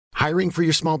Hiring for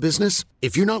your small business?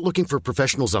 If you're not looking for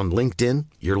professionals on LinkedIn,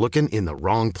 you're looking in the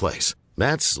wrong place.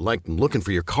 That's like looking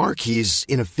for your car keys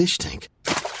in a fish tank.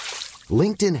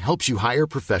 LinkedIn helps you hire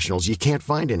professionals you can't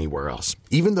find anywhere else,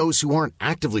 even those who aren't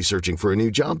actively searching for a new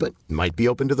job but might be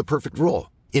open to the perfect role.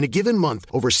 In a given month,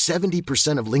 over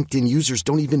 70% of LinkedIn users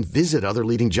don't even visit other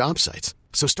leading job sites.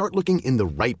 So start looking in the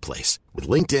right place. With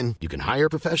LinkedIn, you can hire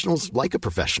professionals like a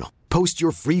professional. Post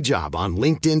your free job on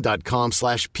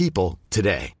linkedin.com/people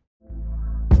today.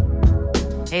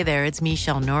 Hey there, it's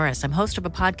Michelle Norris. I'm host of a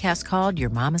podcast called Your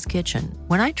Mama's Kitchen.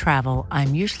 When I travel,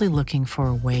 I'm usually looking for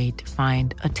a way to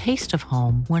find a taste of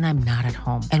home when I'm not at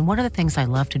home. And one of the things I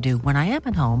love to do when I am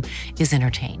at home is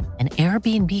entertain. And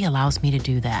Airbnb allows me to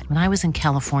do that. When I was in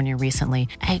California recently,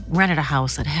 I rented a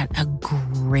house that had a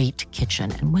great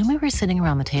kitchen. And when we were sitting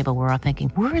around the table, we're all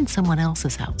thinking, we're in someone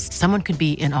else's house. Someone could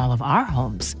be in all of our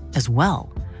homes as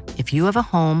well. If you have a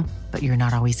home, but you're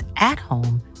not always at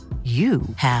home, you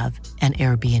have an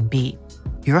Airbnb.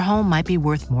 Your home might be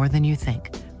worth more than you think.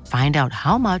 Find out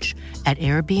how much at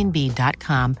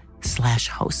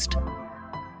airbnb.com/host.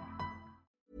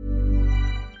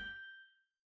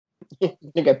 You're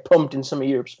going to get pumped in some of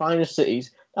Europe's finest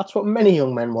cities. That's what many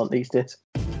young men want these days.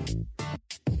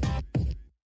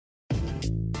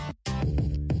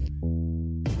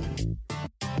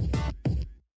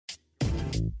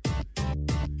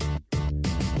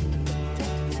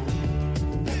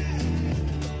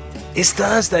 It's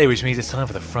Thursday, which means it's time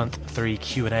for the Front 3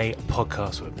 Q&A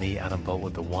podcast with me, Adam Bolt,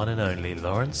 with the one and only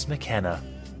Lawrence McKenna.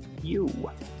 You.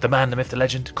 The man, the myth, the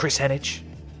legend, Chris Henich.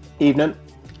 Evening.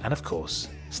 And of course,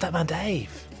 Statman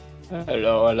Dave.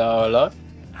 Hello, hello, hello.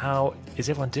 How is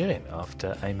everyone doing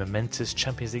after a momentous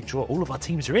Champions League draw? All of our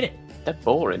teams are in it. They're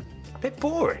boring. A bit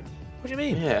boring. What do you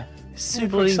mean? Yeah. It's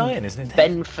super exciting, isn't it?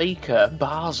 Benfica,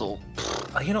 Basel.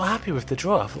 Are you not happy with the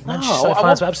draw? I thought No, Manchester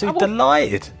fans were absolutely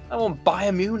delighted. I want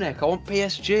Bayern Munich. I want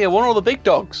PSG. I want all the big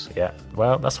dogs. Yeah,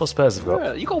 well, that's what Spurs have got.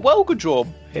 Yeah, you got a well good draw.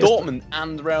 Here's Dortmund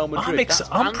and Real Madrid.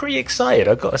 I'm pretty excited,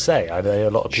 I've got to say. I know a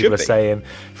lot of people are saying,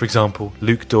 for example,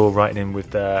 Luke Daw writing in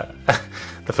with the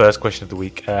first question of the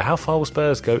week. How far will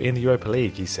Spurs go in the Europa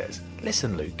League? He says,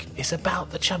 listen, Luke, it's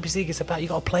about the Champions League. It's about you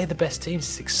got to play the best teams.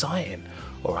 It's exciting,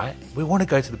 all right? We want to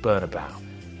go to the Bernabeu.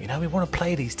 You know, we want to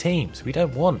play these teams. We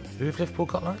don't want... Who have Liverpool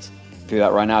got, Lawrence? Do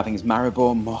that right now. I think it's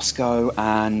Maribor, Moscow,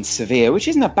 and Sevilla, which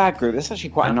isn't a bad group. That's actually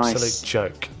quite a nice... Absolute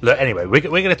joke. Look, anyway, we're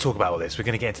going to talk about all this. We're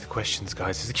going to get into the questions,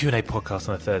 guys. It's a Q&A podcast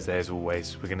on a Thursday, as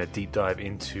always. We're going to deep dive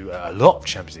into a lot of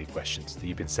Champions League questions that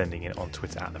you've been sending in on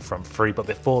Twitter at the Front Three. But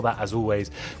before that, as always,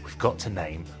 we've got to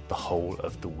name the whole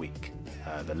of the week.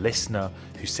 The listener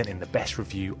who sent in the best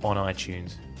review on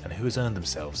iTunes and who has earned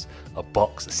themselves a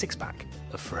six-pack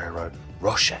of Ferrero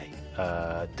Rocher.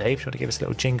 Dave, do you want to give us a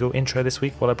little jingle intro this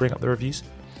week while I bring up the reviews?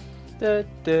 Can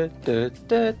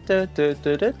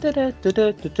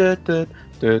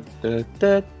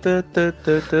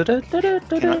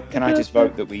I just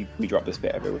vote that we drop this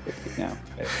bit every week now?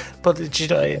 But do you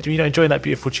not enjoy that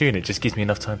beautiful tune? It just gives me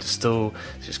enough time to stall,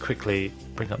 just quickly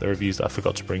bring up the reviews that I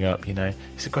forgot to bring up. You know,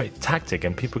 it's a great tactic,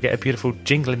 and people get a beautiful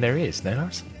jingle in their ears. No,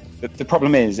 Lawrence? The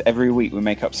problem is, every week we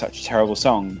make up such a terrible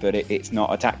song that it's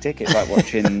not a tactic. It's like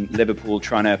watching Liverpool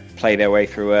trying to play their way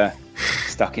through a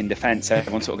stuck in defence.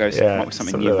 Everyone sort of goes, come up with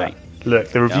something new, mate. Look,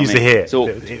 the reviews are here.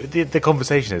 So, the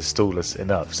conversation is stallless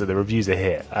enough, so the reviews are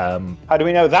here. How do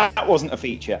we know that wasn't a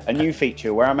feature? A new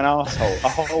feature where I'm an arsehole. A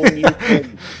whole new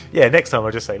thing. Yeah, next time I'll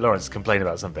just say, Lawrence, complain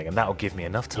about something, and that'll give me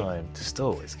enough time to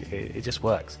stall. It just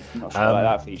works. I'm not sure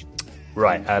about that feature.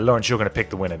 Right, Lawrence, you're going to pick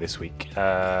the winner this week.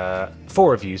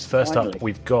 4 reviews. First up,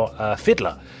 we've got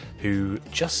Fiddler, who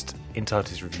just entitled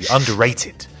his review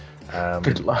Underrated.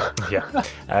 Fiddler.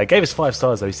 Yeah. Gave us 5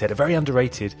 stars, though. He said, a very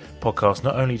underrated podcast.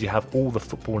 Not only do you have all the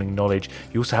footballing knowledge,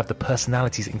 you also have the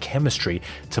personalities and chemistry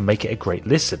to make it a great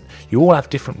listen. You all have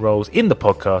different roles in the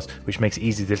podcast, which makes it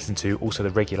easy to listen to. Also,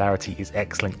 the regularity is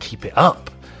excellent. Keep it up.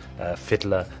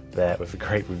 Fiddler there with a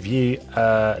great review.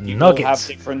 Nuggets have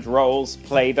different roles.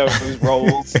 Play those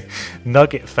roles.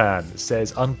 Nugget fan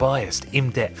says unbiased, in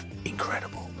depth,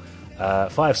 incredible.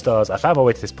 5 stars. I found my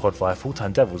way to this pod via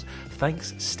Full-Time Devils.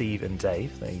 Thanks, Steve and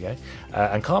Dave. There you go.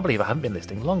 And can't believe I haven't been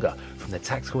listening longer. From the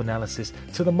tactical analysis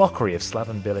to the mockery of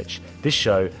Slaven Bilic, this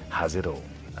show has it all.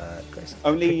 Grace,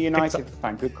 only a United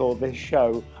fan could call this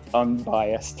show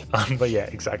unbiased. But yeah,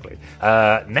 exactly.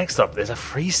 Next up, there's a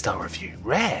 3-star review.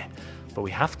 Rare, but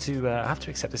we have to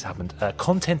accept this happened.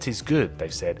 Content is good,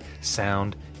 they've said.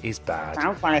 Sound is bad.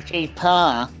 Sound quality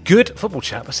poor. Good football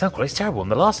chat, but sound quality is terrible. In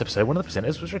the last episode, one of the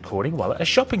presenters was recording while at a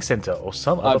shopping centre or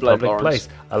some other public place.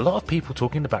 A lot of people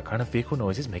talking in the background of vehicle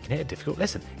noises, making it a difficult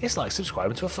listen. It's like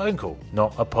subscribing to a phone call,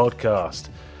 not a podcast.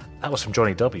 That was from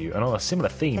Johnny W. And on a similar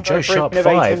theme, Joe Sharp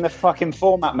innovating 5. the fucking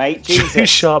format, mate. Jesus. Joe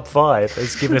Sharp 5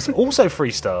 has given us also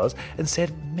 3 stars and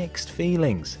said mixed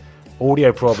feelings.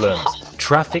 Audio problems,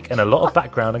 traffic, and a lot of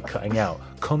background and cutting out.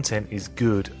 Content is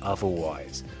good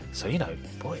otherwise. So, you know,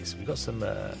 boys, we got some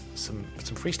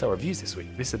 3-star reviews this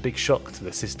week. This is a big shock to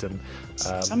the system.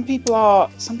 Some people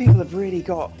have really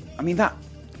got. I mean, that.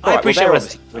 I appreciate what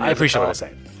they're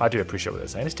saying. I do appreciate what they're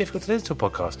saying. It's difficult to listen to a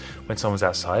podcast when someone's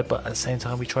outside, but at the same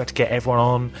time, we try to get everyone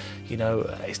on. You know,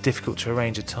 it's difficult to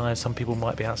arrange a time. Some people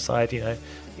might be outside. You know,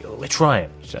 we're trying.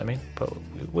 Do you know what I mean? But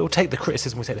we'll take the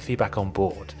criticism. We'll take the feedback on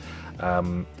board.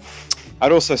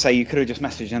 I'd also say you could have just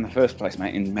messaged in the first place,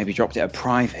 mate, and maybe dropped it a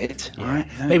private. Yeah. Right?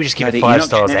 Maybe just give it 5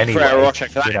 stars anyway. Let's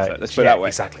put it that way.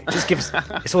 Exactly. Just give us.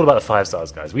 It's all about the 5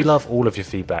 stars, guys. We love all of your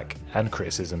feedback and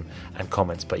criticism and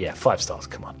comments, but yeah, 5 stars.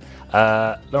 Come on,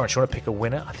 Lawrence, you want to pick a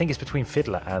winner? I think it's between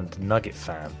Fiddler and Nugget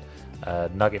Fan.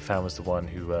 Nugget Fan was the one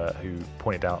who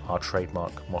pointed out our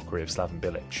trademark mockery of Slaven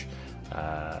Bilic,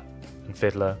 and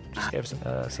Fiddler just gave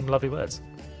us some lovely words.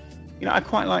 You know, I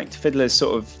quite liked Fiddler's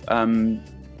sort of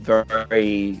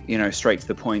very, straight to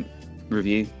the point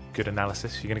review. Good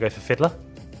analysis. You're going to go for Fiddler?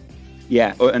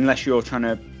 Yeah, unless you're trying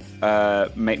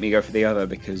to make me go for the other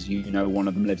because one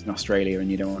of them lives in Australia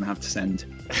and you don't want to have to send.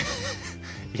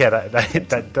 Yeah,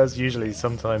 that does usually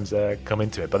sometimes come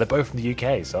into it, but they're both from the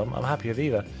UK, so I'm happy with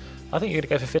either. I think you're going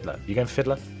to go for Fiddler. You going for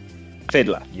Fiddler?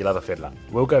 Fiddler. You love a Fiddler.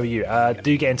 We'll go with you.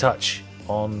 Do get in touch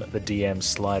on the DM,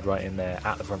 slide right in there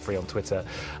at the Front Free on Twitter.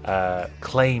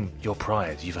 Claim your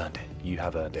prize. You've earned it. You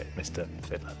have earned it, Mr.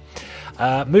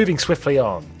 Fiddler. Moving swiftly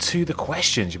on to the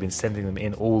questions. You've been sending them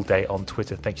in all day on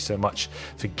Twitter. Thank you so much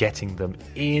for getting them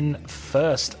in.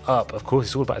 First up, of course,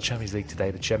 it's all about the Champions League today.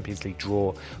 The Champions League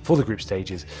draw for the group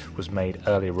stages was made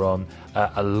earlier on.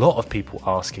 A lot of people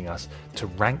asking us to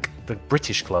rank the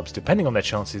British clubs depending on their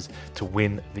chances to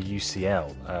win the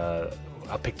UCL.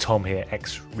 I picked Tom here,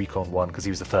 ex-Recon 1, because he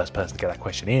was the first person to get that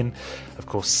question in. Of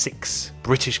course, 6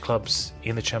 British clubs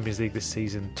in the Champions League this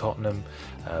season. Tottenham,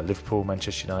 Liverpool,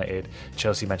 Manchester United,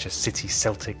 Chelsea, Manchester City,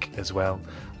 Celtic as well.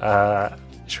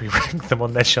 Should we rank them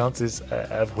on their chances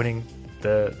of winning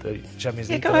the Champions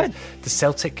League? Go ahead. Does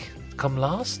Celtic come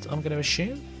last, I'm going to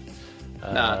assume?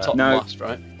 Tottenham last,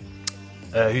 right?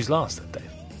 Who's last then,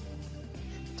 Dave?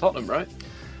 Tottenham, right?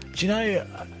 Do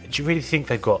you really think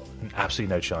they've got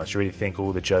absolutely no chance? Do you really think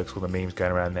all the jokes, all the memes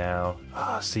going around now,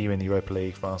 see you in the Europa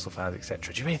League for Arsenal fans,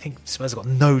 etc.? Do you really think Spurs have got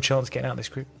no chance of getting out of this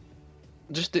group?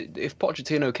 Just if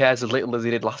Pochettino cares as little as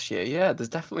he did last year, yeah, there's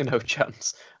definitely no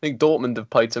chance. I think Dortmund have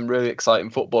played some really exciting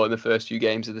football in the first few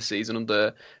games of the season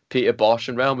under Peter Bosz,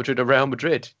 and Real Madrid are Real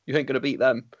Madrid. You ain't going to beat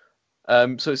them. I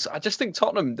just think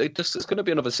Tottenham, it's going to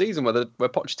be another season where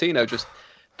Pochettino just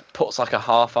puts like a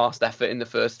half-assed effort in the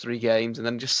first 3 games and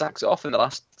then just sacks it off in the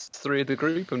last 3 of the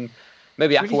group, and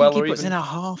maybe Apoel or puts in a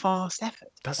half-assed effort.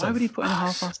 Why would he put in a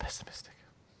half-assed pessimistic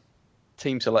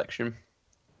team selection?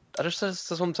 I just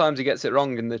sometimes he gets it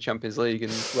wrong in the Champions League,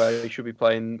 and where he should be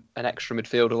playing an extra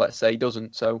midfielder, let's say, he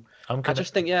doesn't. So I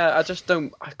just think, I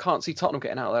can't see Tottenham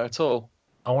getting out there at all.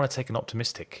 I want to take an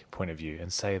optimistic point of view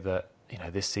and say that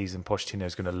this season Pochettino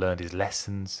is going to learn his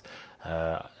lessons.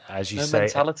 As you say,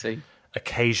 mentality.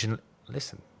 Occasionally,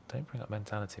 listen. Don't bring up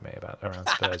mentality, mate, around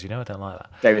Spurs. I don't like that.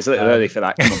 Dave, it's a little early for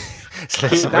that. Come on.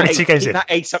 Keep that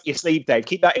ace up your sleeve, Dave.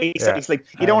 Keep that ace up your sleeve.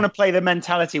 You don't want to play the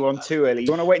mentality one too early.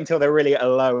 You want to wait until they're really at a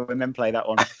low and then play that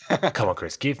one. Come on,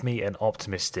 Chris. Give me an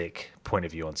optimistic point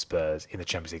of view on Spurs in the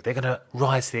Champions League. They're going to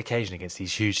rise to the occasion against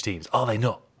these huge teams. Are they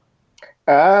not?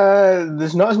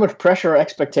 There's not as much pressure or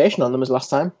expectation on them as last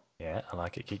time. Yeah, I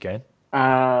like it. Keep going.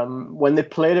 When they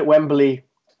played at Wembley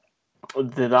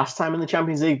the last time in the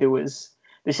Champions League, there was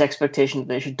this expectation that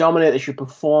they should dominate, they should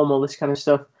perform, all this kind of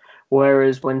stuff.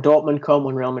 Whereas when Dortmund come,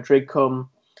 when Real Madrid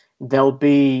come, there'll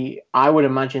be, I would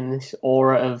imagine, this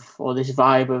aura of, or this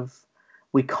vibe of,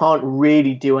 we can't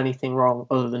really do anything wrong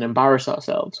other than embarrass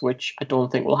ourselves, which I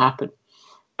don't think will happen.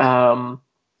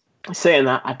 Saying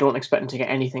that, I don't expect them to get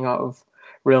anything out of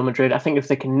Real Madrid. I think if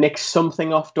they can nick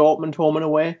something off Dortmund home and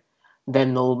away,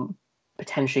 then they'll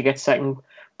potentially get second.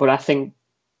 But I think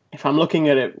if I'm looking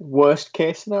at it, worst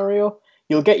case scenario,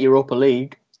 you'll get Europa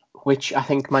League, which I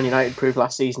think Man United proved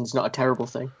last season is not a terrible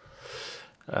thing.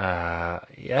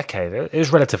 Okay, it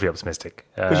was relatively optimistic.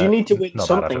 Because you need to win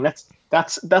something.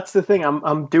 That's the thing.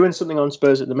 I'm doing something on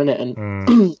Spurs at the minute,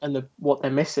 and what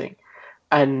they're missing.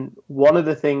 And one of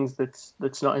the things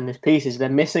that's not in this piece is they're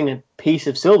missing a piece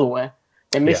of silverware.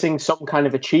 They're missing some kind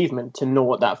of achievement to know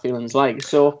what that feeling's like.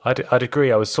 So I'd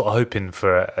agree. I was sort of hoping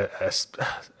for a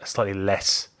slightly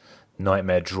less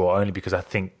nightmare draw, only because I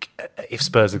think if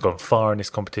Spurs had gone far in this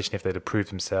competition, if they'd have proved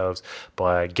themselves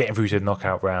by getting through to the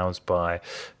knockout rounds, by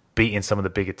beating some of the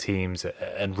bigger teams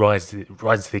and rising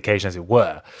to the occasion, as it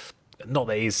were. Not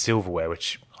that it is silverware,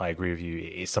 which I agree with you,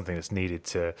 is something that's needed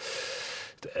to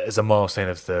as a milestone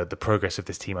of the progress of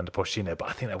this team under Pochettino, but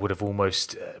I think that would have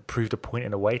almost proved a point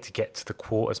in a way to get to the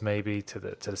quarters, maybe to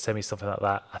the semis, something like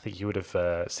that. I think you would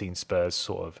have seen Spurs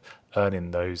sort of earning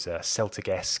those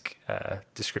Celtic-esque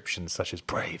descriptions such as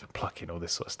brave and plucky and all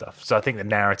this sort of stuff. So I think the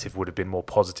narrative would have been more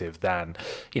positive than,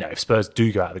 if Spurs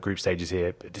do go out of the group stages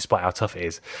here, despite how tough it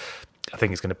is, I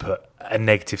think it's going to put a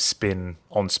negative spin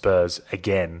on Spurs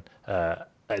again at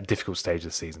a difficult stage of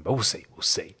the season. But we'll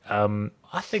see.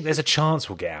 I think there's a chance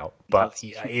we'll get out, but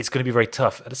it's going to be very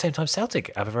tough. At the same time,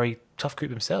 Celtic have a very tough group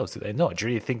themselves, do they not? Do you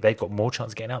really think they've got more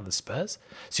chance of getting out than Spurs?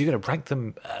 So you're going to rank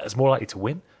them as more likely to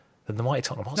win than the mighty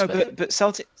Tottenham Hotspur? No, but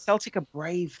Celtic are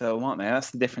brave, though, aren't they?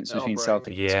 That's the difference between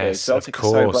Celtic and Spurs. Yes, Celtic of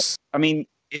course. I mean,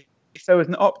 if there was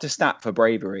an Opta stat for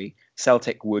bravery,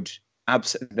 Celtic would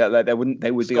absolutely.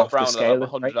 They would be off the scale.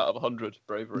 100 out of 100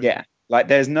 bravery. Yeah,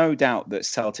 there's no doubt that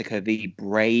Celtic are the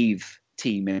brave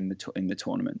team in the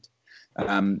tournament.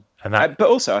 But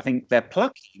also, I think they're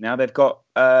plucky. Now they've got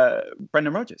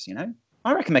Brendan Rodgers,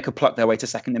 I reckon they could pluck their way to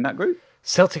second in that group.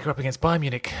 Celtic are up against Bayern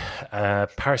Munich,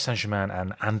 Paris Saint-Germain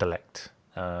and Anderlecht.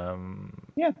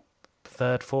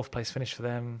 Third, fourth place finish for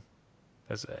them.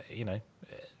 As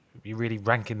you really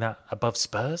ranking that above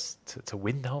Spurs to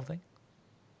win the whole thing?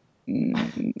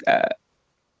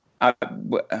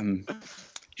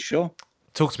 Sure.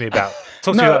 Talk to me about.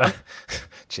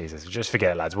 Jesus, just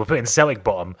forget it, lads. We're putting Celtic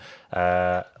bottom.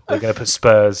 We're going to put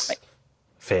Spurs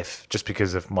fifth, just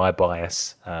because of my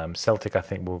bias. Celtic, I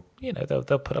think, will they'll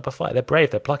put up a fight. They're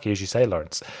brave, they're plucky, as you say,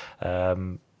 Lawrence.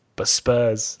 But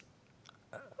Spurs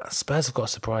have got to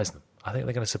surprise them. I think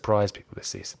they're going to surprise people this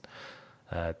season.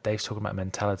 Dave's talking about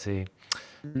mentality.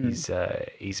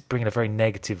 He's bringing a very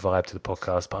negative vibe to the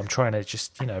podcast, but I'm trying to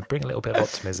just bring a little bit of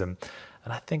optimism,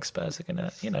 and I think Spurs are going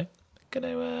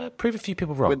to prove a few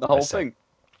people wrong. Win the whole thing.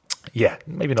 Yeah,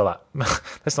 maybe not that.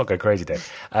 Let's not go crazy,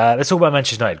 Dave. Let's talk about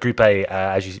Manchester United. Group A,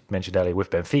 as you mentioned earlier,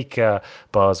 with Benfica,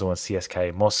 Basel and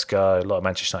CSK Moscow. A lot of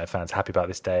Manchester United fans happy about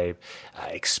this, Dave.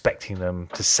 Expecting them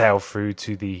to sail through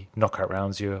to the knockout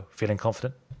rounds. You're feeling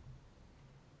confident?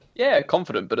 Yeah,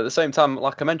 confident, but at the same time,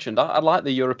 like I mentioned, I like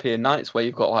the European nights where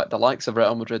you've got the likes of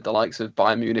Real Madrid, the likes of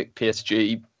Bayern Munich,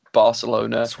 PSG,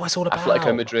 Barcelona, that's what it's all about.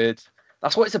 Atletico Madrid.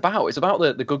 That's what it's about. It's about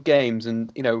the good games,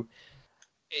 and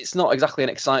it's not exactly an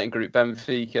exciting group.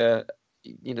 Benfica,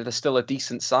 they're still a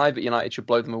decent side, but United should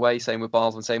blow them away. Same with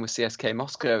Basel and same with CSK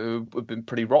Moscow, who have been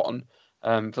pretty rotten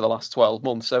for the last 12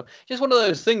 months. So just one of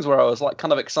those things where I was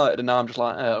kind of excited, and now I'm just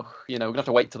we're gonna have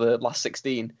to wait till the last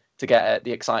 16 to get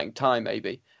the exciting time,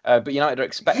 maybe. But United are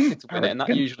expected to win it, and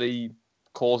that usually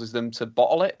causes them to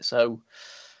bottle it. So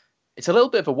it's a little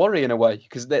bit of a worry in a way,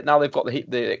 because now they've got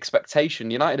the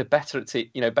expectation. United are better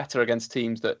at better against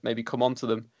teams that maybe come onto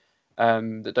them,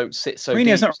 that don't sit so.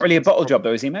 Mourinho's not really a bottle job,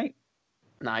 though, is he, mate?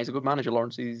 Nah, he's a good manager,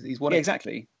 Lawrence. He's won it.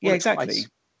 Exactly. Yeah, exactly.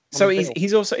 So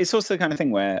it's also the kind of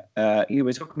thing where you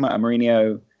were talking about a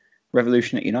Mourinho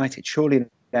revolution at United. Surely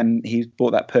then he's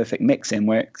brought that perfect mix in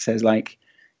where it says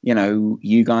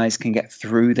you guys can get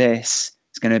through this.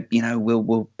 It's gonna,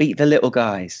 we'll beat the little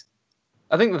guys.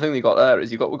 I think the thing we got there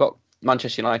is we've got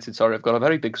Manchester United. Sorry, have got a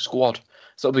very big squad,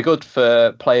 so it'll be good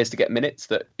for players to get minutes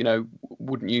that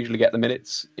wouldn't usually get the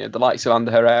minutes. The likes of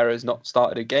Ander Herrera has not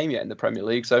started a game yet in the Premier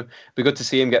League, so it'll be good to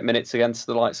see him get minutes against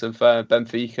the likes of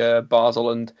Benfica,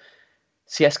 Basel, and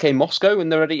CSK Moscow,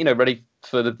 and they're ready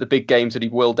for the big games that he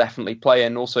will definitely play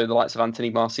in. Also, the likes of Anthony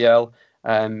Martial.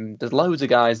 There's loads of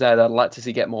guys there that I'd like to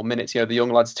see get more minutes. The young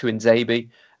lads to Nzabi.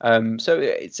 So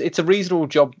it's a reasonable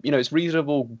job. It's a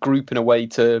reasonable group in a way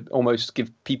to almost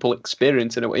give people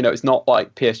experience in a way. It's not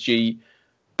like PSG,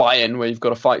 Bayern where you've got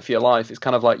to fight for your life. It's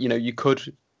kind of you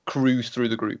could cruise through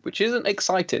the group, which isn't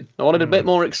exciting. I wanted a bit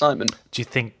more excitement. Do you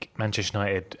think Manchester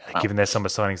United, given their summer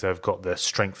signings, have got the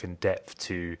strength in depth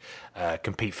to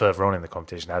compete further on in the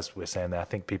competition? As we're saying there, I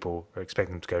think people are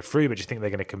expecting them to go through, but do you think they're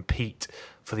going to compete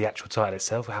for the actual title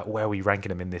itself? Where are we ranking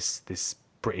them in this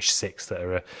British six that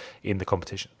are in the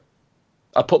competition?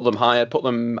 I put them high. I put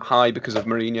them high because of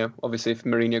Mourinho. Obviously, if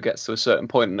Mourinho gets to a certain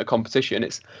point in the competition,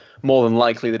 it's more than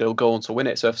likely that he'll go on to win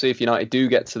it. So if United do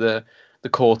get to the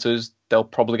quarters, they'll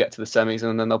probably get to the semis,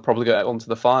 and then they'll probably get on to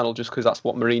the final, just because that's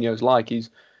what Mourinho's like. He's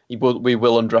we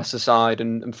will undress aside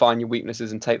and find your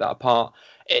weaknesses and take that apart.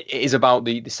 It is about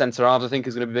the centre halves, I think,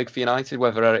 is going to be big for United.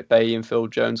 Whether Eric Bailly and Phil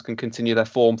Jones can continue their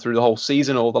form through the whole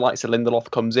season, or the likes of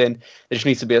Lindelof comes in, there just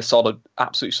needs to be a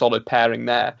absolute solid pairing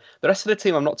there. The rest of the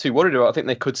team, I'm not too worried about. I think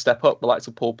they could step up. The likes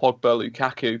of Paul Pogba,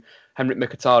 Lukaku, Henrik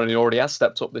Mkhitaryan, who already has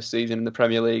stepped up this season in the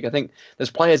Premier League. I think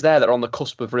there's players there that are on the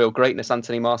cusp of real greatness.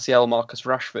 Anthony Martial, Marcus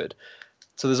Rashford.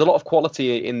 So there's a lot of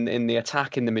quality in the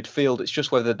attack, in the midfield. It's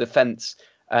just whether the defence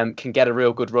can get a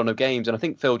real good run of games. And I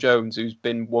think Phil Jones, who's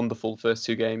been wonderful the first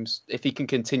 2 games, if he can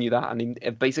continue that and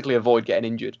basically avoid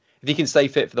getting injured, if he can stay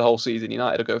fit for the whole season,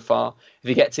 United will go far. If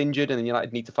he gets injured and then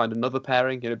United need to find another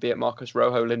pairing, be it Marcus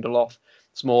Rojo, Lindelof,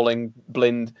 Smalling,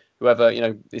 Blind, whoever,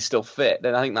 is still fit,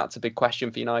 then I think that's a big question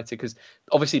for United, because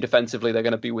obviously defensively they're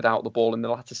going to be without the ball in the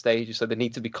latter stages, so they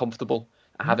need to be comfortable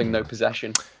having no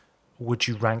possession. Would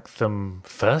you rank them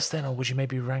first then, or would you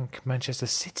maybe rank Manchester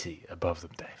City above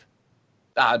them, Dave?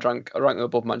 I'd rank them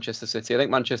above Manchester City. I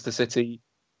think Manchester City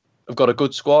have got a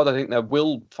good squad. I think they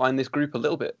will find this group a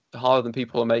little bit harder than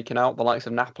people are making out. The likes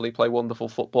of Napoli play wonderful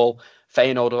football.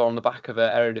 Feyenoord are on the back of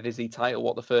an Eredivisie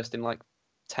title, the first in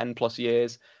 10 plus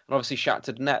years. And obviously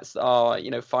Shakhtar Donetsk are,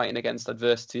 fighting against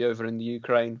adversity over in the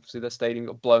Ukraine. Obviously their stadium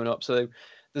got blown up. So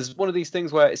there's one of these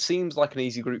things where it seems like an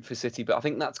easy group for City, but I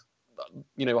think that's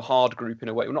a hard group in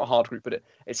a way. Well, not a hard group, but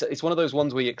it's one of those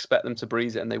ones where you expect them to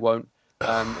breeze it and they won't in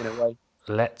a way.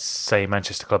 Let's say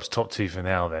Manchester club's top 2 for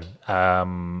now then.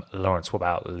 Lawrence, what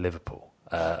about Liverpool?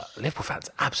 Liverpool fans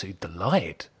absolutely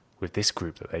delighted with this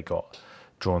group that they got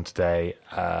drawn today.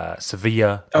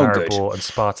 Sevilla, Maribor and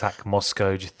Spartak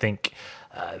Moscow. Do you think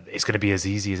it's going to be as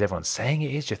easy as everyone's saying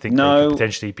it is? Do you think they could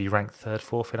potentially be ranked 3rd,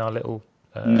 4th in our little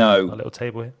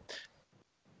table here?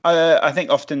 I think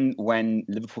often when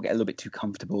Liverpool get a little bit too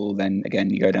comfortable, then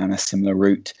again you go down a similar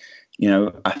route.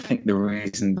 I think the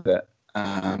reason that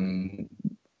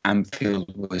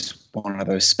Anfield was one of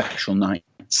those special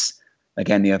nights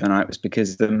again the other night was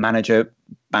because the manager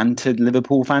bantered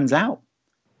Liverpool fans out.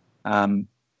 And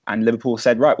Liverpool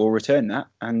said, right, we'll return that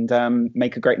and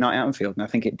make a great night at Anfield. And I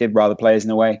think it did rile the players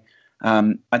in a way.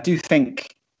 I do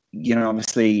think,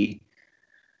 obviously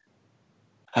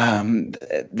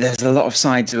there's a lot of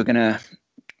sides who are going to...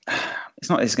 It's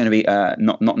not going to be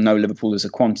not know Liverpool as a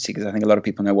quantity, because I think a lot of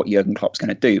people know what Jurgen Klopp's going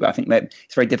to do. But I think that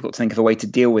it's very difficult to think of a way to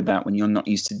deal with that when you're not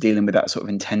used to dealing with that sort of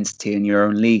intensity in your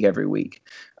own league every week.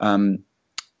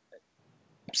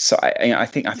 So I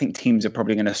think teams are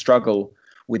probably going to struggle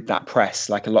with that press,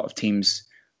 like a lot of teams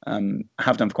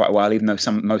have done for quite a while, even though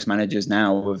most managers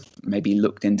now have maybe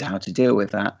looked into how to deal with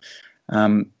that.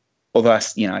 Although I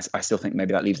still think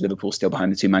maybe that leaves Liverpool still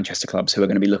behind the 2 Manchester clubs who are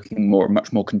going to be looking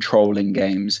much more controlling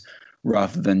games,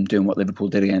 rather than doing what Liverpool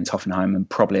did against Hoffenheim and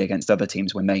probably against other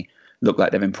teams when they look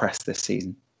like they've impressed this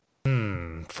season.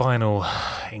 Final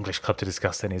English club to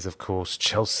discuss then is, of course,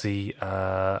 Chelsea.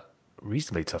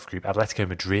 Reasonably tough group. Atletico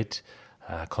Madrid,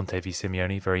 Conte v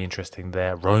Simeone, very interesting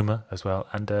there. Roma as well,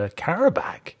 and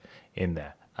Karabakh in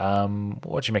there.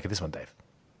 What do you make of this one, Dave?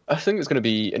 I think it's going to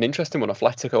be an interesting one.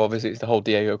 Atletico, obviously, it's the whole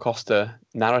Diego Costa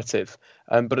narrative.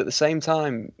 But at the same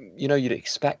time, you'd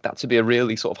expect that to be a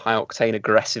really sort of high-octane,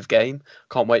 aggressive game.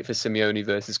 Can't wait for Simeone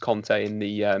versus Conte in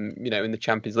the, in the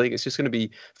Champions League. It's just going to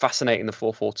be fascinating, the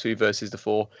 4-4-2 versus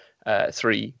the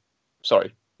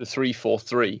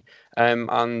 3-4-3. And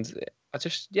I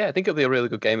think it'll be a really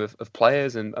good game of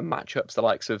players and matchups. The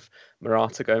likes of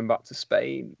Morata going back to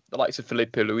Spain, the likes of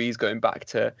Felipe Luis going back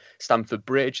to Stamford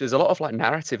Bridge. There's a lot of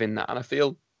narrative in that, and I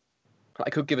feel that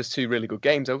could give us 2 really good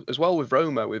games as well. With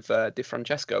Roma, with Di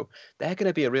Francesco, they're going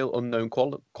to be a real unknown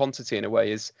quantity in a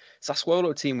way. As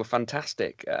Sassuolo team were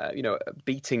fantastic,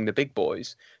 beating the big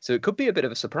boys, so it could be a bit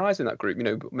of a surprise in that group.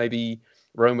 Maybe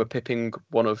Roma pipping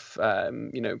one of,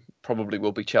 probably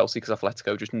will be Chelsea, because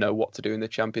Atletico just know what to do in the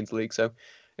Champions League. So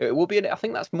it will be, I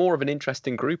think that's more of an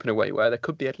interesting group in a way, where there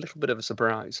could be a little bit of a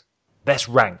surprise. Let's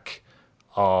rank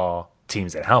our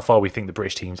teams then. How far we think the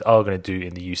British teams are going to do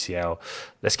in the UCL.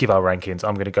 Let's give our rankings.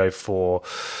 I'm going to go for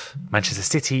Manchester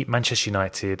City, Manchester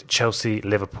United, Chelsea,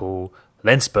 Liverpool,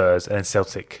 then Spurs, and then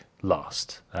Celtic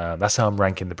last. That's how I'm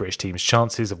ranking the British teams'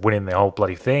 chances of winning the whole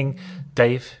bloody thing.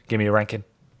 Dave, give me a ranking.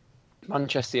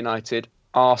 Manchester United,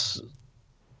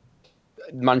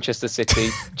 Manchester City,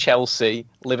 Chelsea,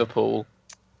 Liverpool,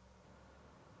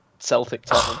 Celtic,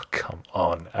 Tottenham. Oh, come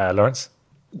on. Lawrence?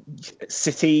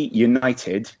 City,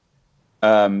 United,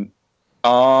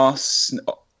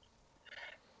 Arsenal,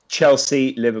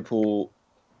 Chelsea, Liverpool,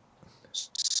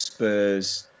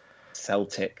 Spurs,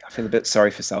 Celtic. I feel a bit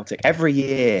sorry for Celtic. Every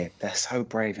year, they're so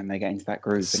brave and they get into that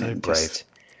groove. So brave.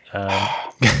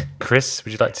 Chris,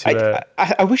 would you like to?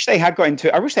 I wish they had got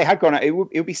into. I wish they had gone. It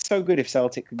would be so good if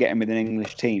Celtic could get in with an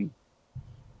English team.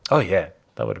 Oh yeah,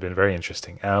 that would have been very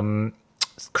interesting.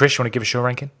 Chris, you want to give us your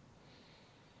ranking?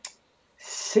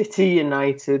 City,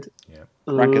 United,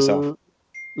 rank us off.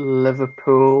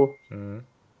 Liverpool.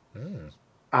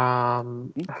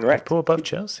 Correct. Liverpool above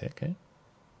Chelsea. Okay.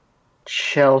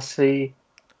 Chelsea,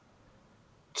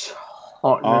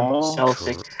 Tottenham,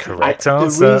 Celtic. Correct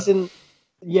answer.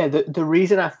 The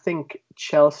reason I think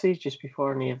Chelsea, just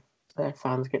before any of their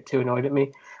fans get too annoyed at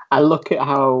me, I look at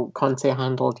how Conte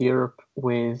handled Europe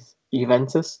with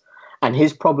Juventus, and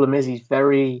his problem is he's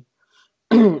very,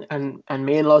 and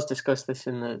me and Loz discussed this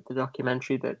in the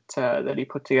documentary that he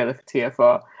put together for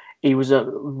TFR. He was a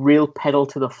real pedal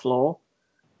to the floor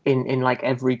in like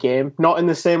every game, not in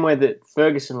the same way that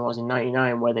Ferguson was in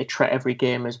 '99, where they treat every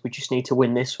game as we just need to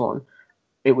win this one.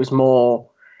 It was more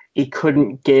he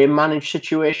couldn't game manage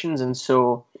situations, and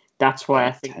so that's why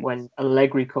I think when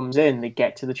Allegri comes in, they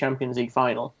get to the Champions League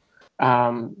final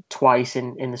twice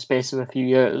in the space of a few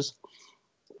years.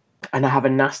 And I have a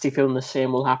nasty feeling the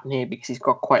same will happen here because he's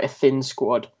got quite a thin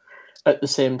squad at the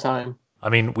same time. I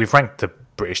mean, we've ranked the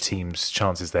British team's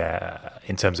chances there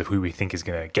in terms of who we think is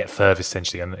going to get furthest,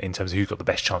 essentially, and in terms of who's got the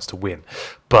best chance to win.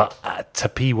 But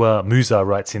Tapiwa Musa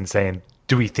writes in saying,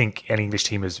 do we think any English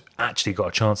team has actually got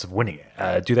a chance of winning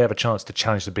it? Do they have a chance to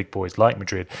challenge the big boys like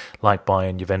Madrid, like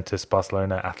Bayern, Juventus,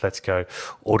 Barcelona, Atletico?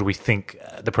 Or do we think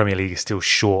the Premier League is still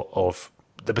short of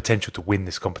the potential to win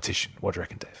this competition? What do you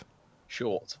reckon, Dave?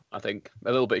 Short, I think.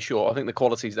 A little bit short. I think the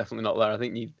quality is definitely not there. I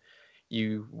think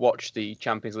you watch the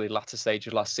Champions League latter stage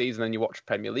of last season, and you watch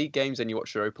Premier League games, and you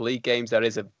watch Europa League games. There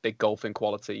is a big gulf in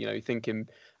quality. You know, you think in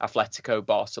Atletico,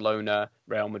 Barcelona,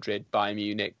 Real Madrid, Bayern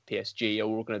Munich, PSG are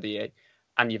all going to be,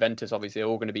 and Juventus obviously are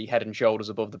all going to be head and shoulders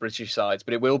above the British sides.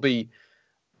 But it will be,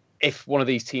 if one of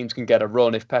these teams can get a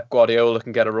run, if Pep Guardiola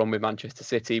can get a run with Manchester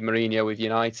City, Mourinho with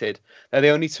United, they're the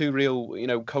only two real,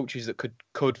 coaches that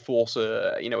could force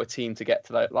a team to get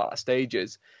to that latter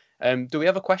stages. Do we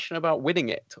have a question about winning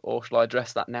it, or shall I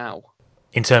address that now?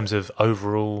 In terms of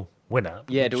overall winner,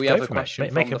 yeah. Do we have a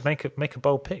question? Make a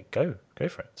bold pick. Go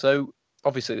for it. So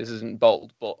obviously this isn't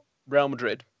bold, but Real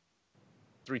Madrid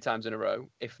 3 times in a row.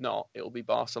 If not, it'll be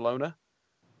Barcelona.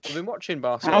 We've been watching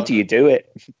Barcelona. How do you do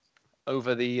it?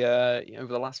 Over the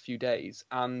last few days,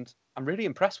 and I'm really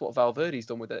impressed what Valverde's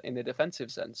done with it in the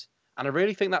defensive sense. And I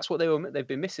really think that's what they've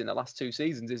been missing the last 2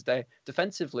 seasons. Is they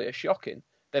defensively are shocking.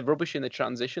 They're rubbish in the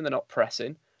transition. They're not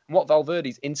pressing. And what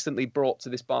Valverde's instantly brought to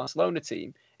this Barcelona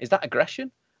team is that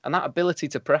aggression and that ability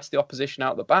to press the opposition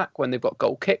out the back when they've got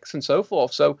goal kicks and so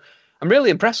forth. So I'm really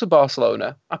impressed with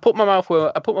Barcelona. I put my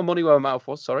money where my mouth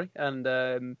was. And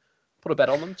put a bet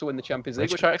on them to win the Champions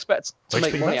League, which I expect to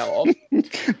make money out of.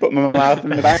 Put my mouth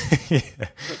in the back.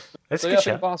 That's so a good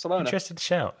shout. Barcelona. Interesting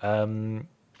shout.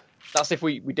 That's if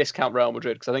we discount Real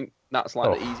Madrid, because I think that's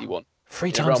like the easy one.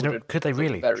 3 times in a row? Could they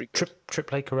really?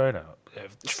 Triple Corona?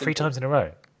 3 times in a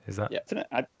row? Is that? Yeah.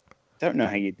 I don't know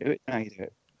how you do it.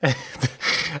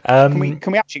 Can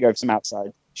we actually go for some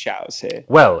outside shouts here?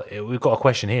 Well, we've got a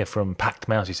question here from Packed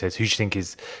Mouse who says, who do you think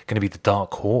is going to be the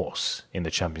dark horse in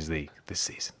the Champions League this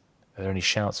season? Are there any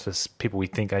shouts for people we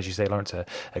think, as you say, Lawrence, are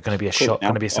going to be a shock,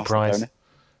 going to be a surprise?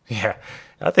 Yeah,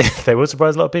 I think they will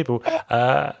surprise a lot of people.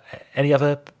 Any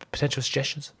other potential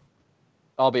suggestions?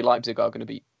 RB Leipzig are going to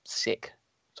be sick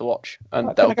to watch,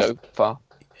 and they'll go far.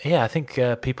 Yeah, I think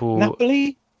people...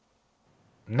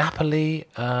 Napoli,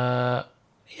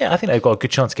 I think they've got a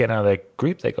good chance of getting out of their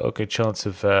group. They've got a good chance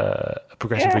of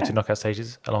progressing through to knockout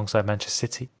stages alongside Manchester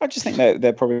City. I just think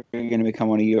they're probably going to become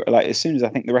one of Europe. Like, as soon as I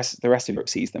think the rest of Europe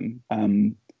sees them,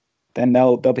 then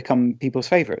they'll become people's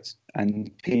favourites,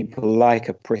 and people like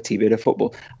a pretty bit of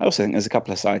football. I also think there's a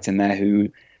couple of sides in there who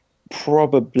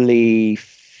probably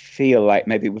feel like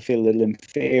maybe would feel a little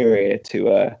inferior to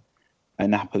a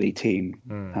Napoli team.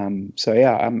 I'm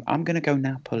going to go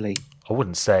Napoli. I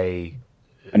wouldn't say...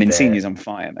 And Insigne's on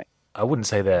fire, mate. I wouldn't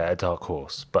say they're a dark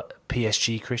horse, but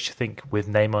PSG, Chris, you think with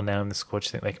Neymar now in the squad, do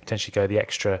you think they could potentially go the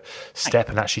extra step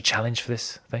and actually challenge for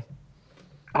this thing?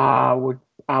 I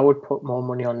would put more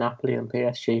money on Napoli than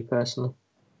PSG personally.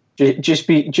 Just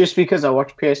because I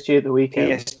watched PSG at the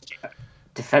weekend. PSG.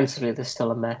 Defensively, they're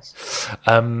still a mess.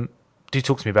 Do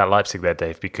talk to me about Leipzig there,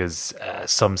 Dave, because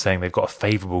some saying they've got a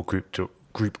favourable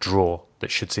group draw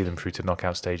that should see them through to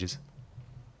knockout stages.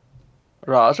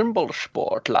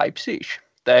 Rasenballsport Leipzig.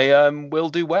 They will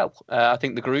do well. I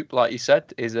think the group, like you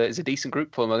said, is a decent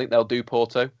group for them. I think they'll do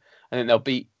Porto. I think they'll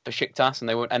beat Besiktas, and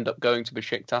they won't end up going to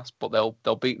Besiktas, but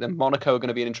they'll beat them. Monaco are going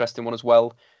to be an interesting one as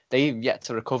well. They've yet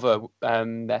to recover.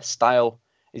 Their style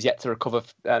is yet to recover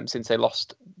since they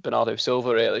lost Bernardo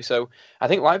Silva, really. So I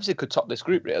think Leipzig could top this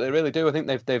group, really. I really do. I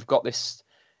think they've got this.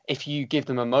 If you give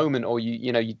them a moment, or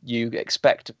you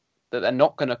expect that they're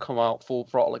not going to come out full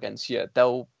throttle against you,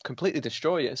 they'll completely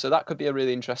destroy you. So that could be a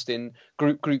really interesting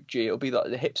group. Group G. It'll be like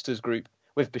the hipsters group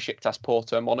with Besiktas,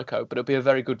 Porto, and Monaco, but it'll be a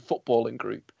very good footballing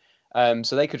group.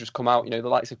 So they could just come out, the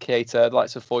likes of Keita, the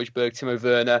likes of Forsberg, Timo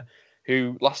Werner,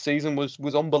 who last season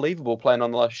was unbelievable, playing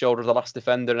on the left shoulder of the last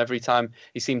defender, and every time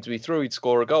he seemed to be through, he'd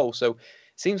score a goal. So it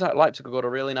seems like Leipzig have got a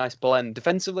really nice blend.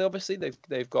 Defensively, obviously,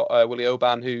 they've got Willy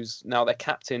Oban, who's now their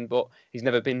captain, but he's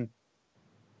never been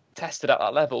tested at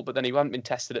that level. But then he hadn't been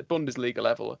tested at Bundesliga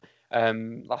level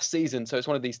last season. So it's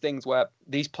one of these things where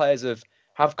these players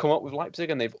have come up with Leipzig,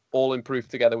 and they've all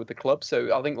improved together with the club.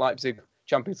 So I think Leipzig,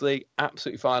 Champions League,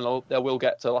 absolutely final. They will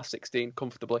get to last 16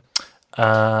 comfortably.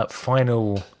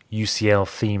 Final UCL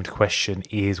themed question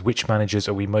is: which managers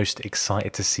are we most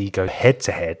excited to see go head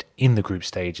to head in the group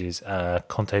stages?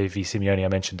 Conte v Simeone, I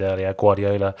mentioned earlier.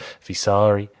 Guardiola v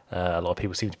Sarri. A lot of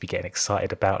people seem to be getting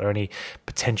excited about. Are there any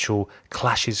potential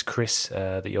clashes, Chris,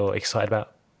 that you're excited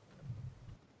about?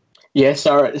 Yeah,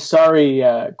 sorry,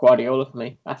 Guardiola for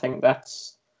me. I think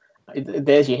there's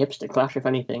your hipster clash, if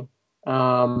anything.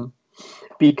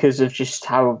 Because of just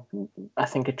how, I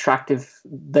think, attractive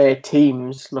their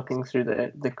teams, looking through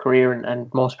the career,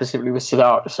 and more specifically with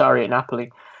Sarri at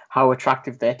Napoli, how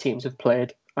attractive their teams have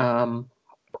played. I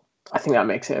think that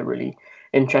makes it a really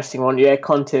interesting one. Yeah,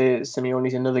 Conte, Simeone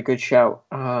is another good shout.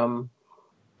 The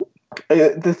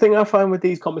thing I find with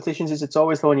these competitions is it's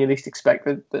always the one you least expect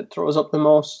that throws up the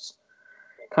most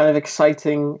kind of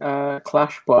exciting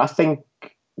clash. But I think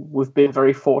we've been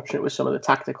very fortunate with some of the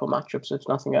tactical matchups, if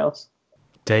nothing else.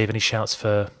 Dave, any shouts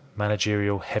for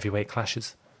managerial heavyweight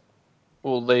clashes?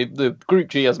 Well, the Group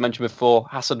G, as mentioned before,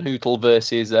 Hassan Hutel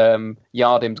versus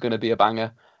Yardim's going to be a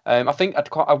banger. I think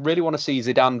I really want to see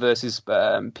Zidane versus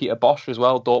Peter Bosz as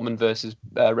well. Dortmund versus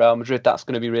Real Madrid. That's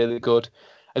going to be really good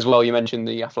as well. You mentioned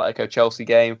the Atletico Chelsea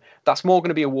game. That's more going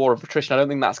to be a war of attrition. I don't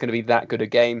think that's going to be that good a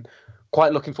game.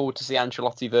 Quite looking forward to see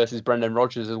Ancelotti versus Brendan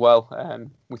Rodgers as well.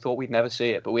 We thought we'd never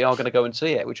see it, but we are going to go and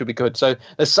see it, which will be good. So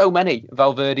there's so many.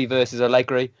 Valverde versus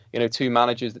Allegri, two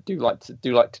managers that do like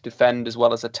to defend as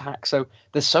well as attack. So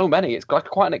there's so many. It's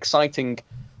quite an exciting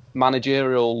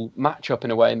managerial matchup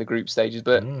in a way in the group stages.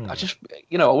 But I just,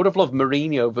 I would have loved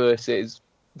Mourinho versus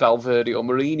Valverde, or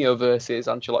Mourinho versus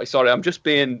Ancelotti. Sorry, I'm just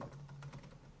being,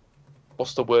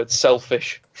 what's the word,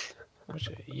 selfish.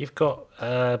 You've got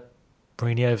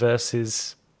Mourinho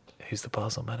versus, who's the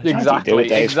Basel manager?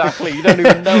 Exactly. You don't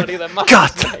even know any of them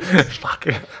matches.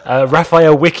 God!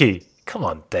 Raphael Wiki. Come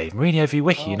on, Dave. Mourinho v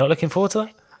Wiki. You're not looking forward to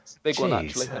that? It's a big one,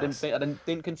 actually. I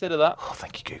didn't consider that. Oh,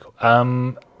 thank you, Google.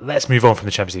 Let's move on from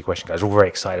the Champions League question, guys. We're all very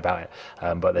excited about it,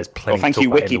 but there's plenty to talk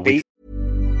about in the week.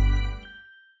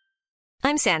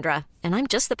 I'm Sandra, and I'm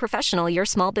just the professional your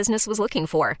small business was looking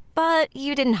for. But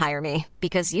you didn't hire me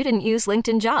because you didn't use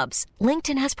LinkedIn Jobs.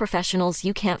 LinkedIn has professionals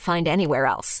you can't find anywhere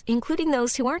else, including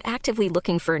those who aren't actively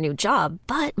looking for a new job,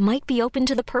 but might be open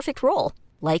to the perfect role,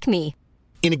 like me.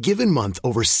 In a given month,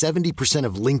 over 70%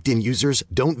 of LinkedIn users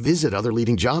don't visit other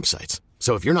leading job sites.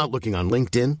 So if you're not looking on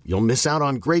LinkedIn, you'll miss out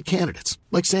on great candidates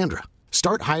like Sandra.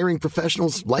 Start hiring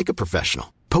professionals like a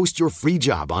professional. Post your free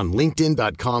job on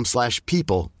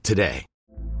linkedin.com/people today.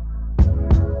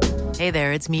 Hey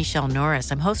there, it's Michelle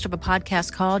Norris. I'm host of a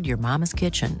podcast called Your Mama's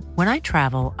Kitchen. When I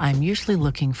travel, I'm usually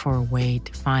looking for a way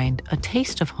to find a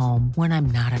taste of home when I'm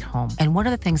not at home. And one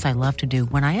of the things I love to do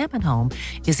when I am at home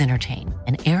is entertain.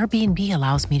 And Airbnb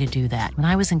allows me to do that. When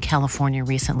I was in California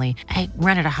recently, I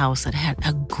rented a house that had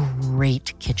a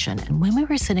great kitchen. And when we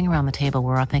were sitting around the table, we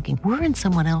were all thinking, we're in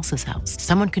someone else's house.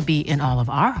 Someone could be in all of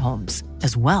our homes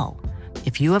as well.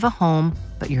 If you have a home,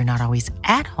 but you're not always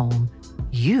at home,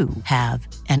 you have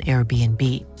an Airbnb.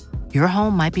 Your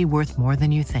home might be worth more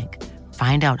than you think.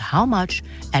 Find out how much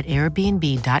at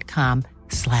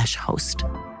airbnb.com/host.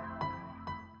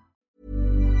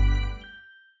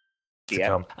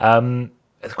 Yeah.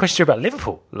 A question about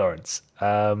Liverpool, Lawrence.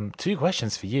 Two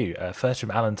questions for you. First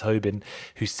from Alan Tobin,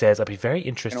 who says, I'd be very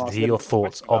interested to hear your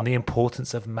thoughts on the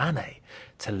importance of Mane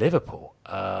to Liverpool.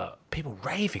 People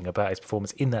raving about his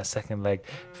performance in that second leg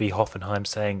v Hoffenheim,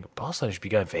 saying Barcelona should be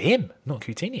going for him, not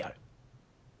Coutinho.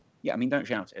 Yeah, I mean, don't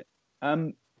shout it.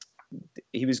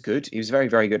 He was good. He was very,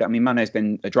 very good. I mean, Mane's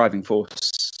been a driving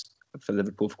force for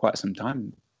Liverpool for quite some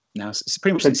time now. It's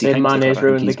pretty much since he came. Mane's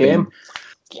ruined the game.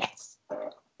 Yes.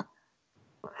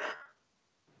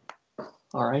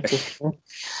 All right.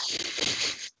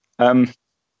 We're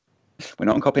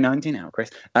not on copy 90 now, Chris.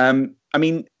 I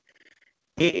mean,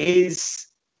 it is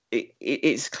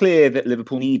it's clear that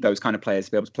Liverpool need those kind of players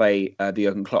to be able to play the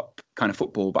Jurgen Klopp kind of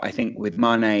football. But I think with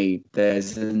Mane,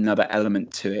 there's another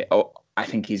element to it. I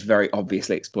think he's very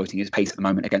obviously exploiting his pace at the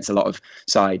moment against a lot of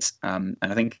sides. And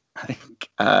I think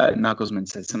Nagelsmann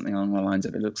said something along the lines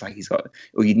of, it looks like he's got,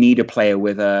 or you need a player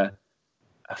with a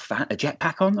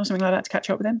jetpack on or something like that to catch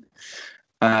up with him.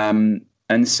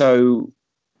 And so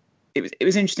it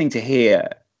was interesting to hear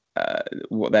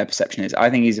what their perception is. I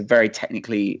think he's a very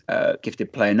technically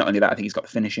gifted player. Not only that, I think he's got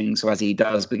the finishing. So as he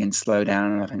does begin to slow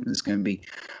down, I think there's going to be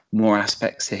more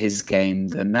aspects to his game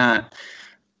than that.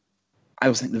 I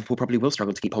also think Liverpool probably will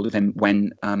struggle to keep hold of him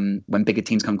when bigger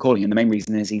teams come calling. And the main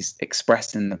reason is he's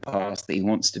expressed in the past that he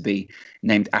wants to be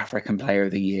named African Player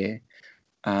of the Year,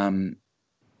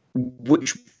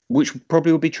 which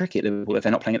probably will be tricky at Liverpool if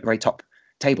they're not playing at the very top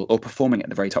table or performing at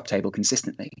the very top table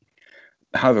consistently.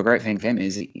 However, a great thing for him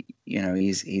is,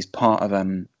 he's part of a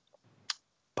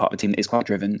team that is quite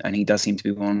driven, and he does seem to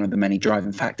be one of the many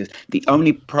driving factors. The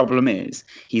only problem is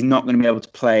he's not going to be able to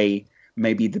play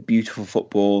maybe the beautiful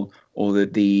football or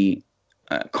the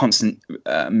constant,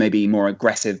 maybe more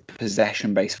aggressive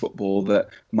possession-based football that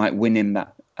might win him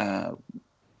that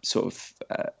sort of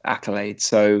accolade.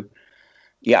 So,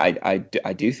 yeah, I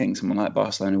do think someone like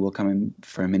Barcelona will come in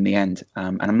for him in the end.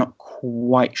 And I'm not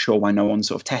quite sure why no one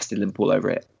sort of tested Liverpool over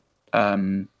it.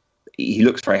 He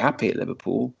looks very happy at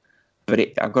Liverpool, but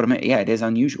I've got to admit, it is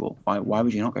unusual. Why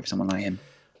would you not go for someone like him?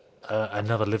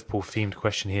 Another Liverpool-themed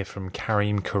question here from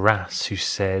Karim Karas, who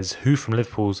says, who from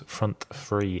Liverpool's front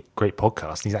three, great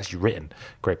podcast, and he's actually written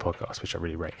great podcast, which I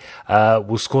really rate,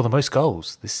 will score the most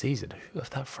goals this season? Who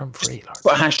of that front three, Lawrence?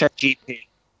 Well, #GP.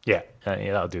 Yeah,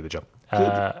 that'll do the job.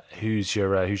 Who's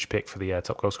your pick for the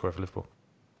top goal scorer for Liverpool?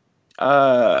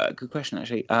 Good question,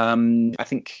 actually. I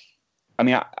think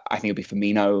it'll be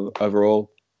Firmino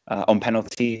overall on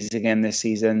penalties again this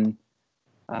season.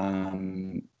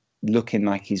 Looking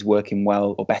like he's working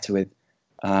well or better with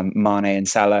Mane and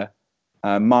Salah.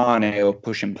 Mane will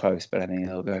push him close, but I think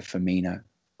he'll go Firmino.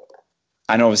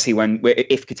 And obviously,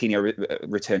 if Coutinho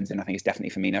returns, then I think it's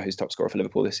definitely Firmino who's top scorer for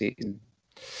Liverpool this season.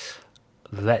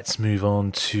 Let's move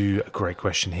on to a great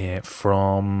question here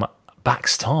from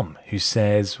Bax Tom, who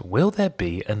says, will there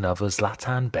be another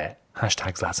Zlatan bet?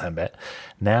 #Zlatan bet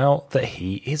now that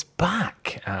he is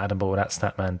back. Adam Ball, that's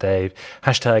Statman Dave.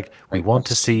 #we want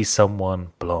to see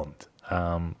someone blonde.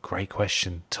 Great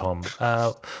question, Tom.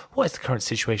 What is the current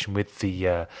situation with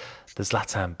the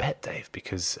Zlatan bet, Dave?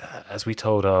 Because as we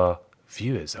told our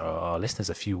viewers, our listeners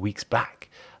a few weeks back,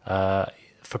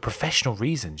 for professional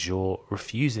reasons, you're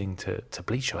refusing to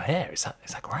bleach your hair. Is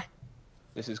that correct?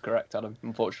 This is correct, Adam.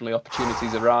 Unfortunately,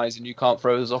 opportunities arise and you can't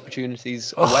throw those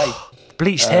opportunities away.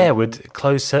 Bleached hair would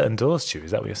close certain doors to you.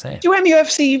 Is that what you're saying? Do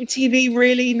MUFC TV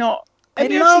really not?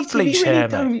 They love bleached hair,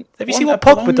 mate. Have you seen what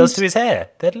Pogba does to his hair?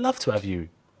 They'd love to have you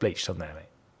bleached on there, mate.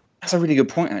 That's a really good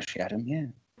point, actually, Adam. Yeah.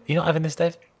 You're not having this,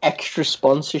 Dave? Extra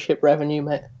sponsorship revenue,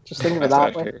 mate. Just think of it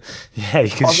that way. Yeah, you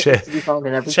can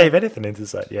shave anything into the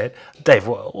side of your head. Dave,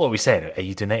 what are we saying? Are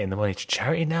you donating the money to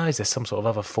charity now? Is there some sort of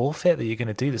other forfeit that you're going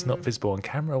to do that's not visible on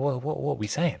camera? What are we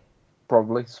saying?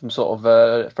 Probably some sort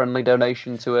of friendly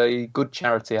donation to a good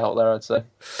charity out there, I'd say.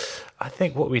 I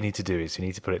think what we need to do is we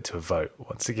need to put it to a vote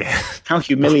once again. How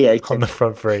humiliating. On the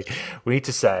front three. We need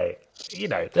to say,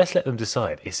 let's let them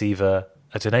decide. It's either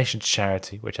a donation to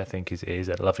charity, which I think is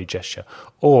a lovely gesture,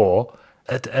 or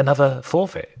another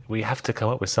forfeit. We have to come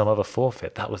up with some other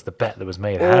forfeit. That was the bet that was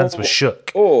made. Hands were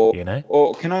shook. Or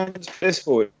can I just put this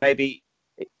forward? Maybe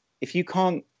if you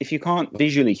can't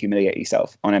visually humiliate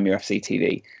yourself on MUFC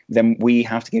TV, then we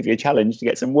have to give you a challenge to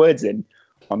get some words in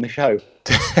on the show.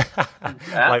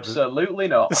 Absolutely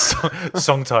not.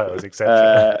 Song titles,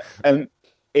 etc.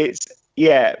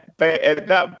 Yeah, but at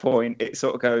that point, it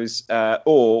sort of goes,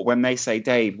 or when they say,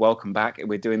 Dave, welcome back,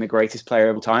 we're doing the greatest player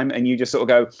of all time, and you just sort of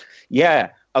go,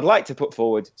 yeah, I'd like to put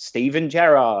forward Steven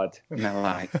Gerrard. And they're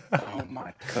like, oh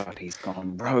my God, he's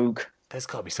gone rogue. There's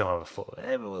got to be some other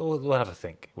We'll have a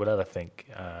think.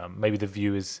 Maybe the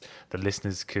viewers, the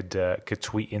listeners could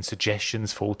tweet in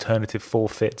suggestions for alternative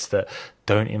forfeits that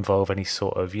don't involve any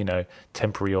sort of,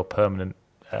 temporary or permanent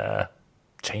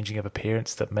changing of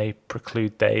appearance that may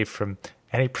preclude Dave from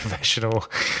any professional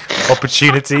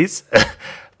opportunities.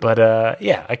 But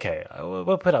okay,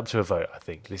 we'll put it up to a vote. I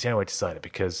think it's the only way to decide it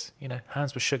because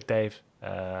hands were shook, Dave.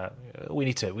 We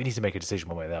need to make a decision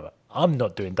one way or the other. I'm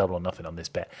not doing double or nothing on this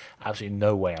bet. Absolutely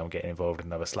no way I'm getting involved in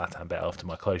another Zlatan bet after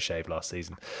my close shave last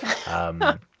season.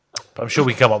 But I'm sure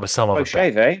we come up with some other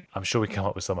shave, eh? I'm sure we come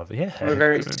up with some other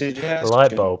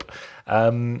light bulb.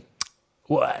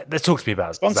 Let's talk to me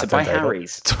about sponsored Zlatan, by Dave.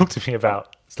 Harry's. Talk to me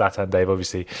about Zlatan, Dave,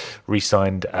 obviously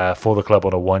re-signed for the club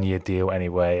on a 1-year deal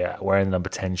anyway, wearing the number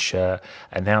 10 shirt,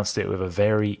 announced it with a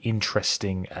very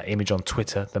interesting image on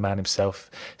Twitter. The man himself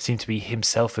seemed to be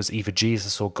himself as either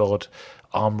Jesus or God,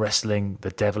 arm wrestling the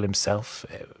devil himself.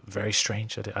 Very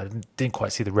strange. I didn't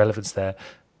quite see the relevance there.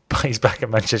 But he's back at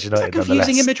Manchester United. Was that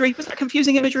confusing imagery? Was that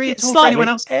confusing imagery at all for anyone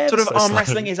else? Sort of arm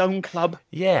wrestling his own club.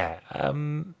 Yeah. What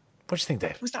do you think,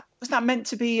 Dave? Was that meant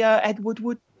to be Ed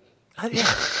Woodward? I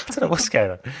don't know what's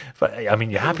going on. But I mean,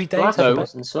 you're happy, Dave?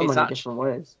 In so many different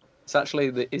ways. It's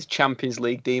actually his Champions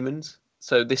League demons.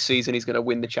 So this season he's going to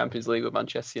win the Champions League with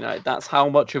Manchester United. That's how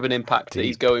much of an impact that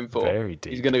he's going for. Very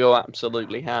deep. He's going to go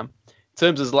absolutely ham. In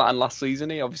terms of Zlatan last season,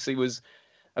 he obviously was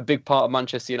a big part of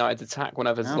Manchester United's attack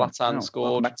whenever Zlatan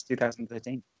scored. Welcome back to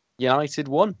 2013. United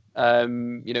won.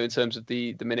 In terms of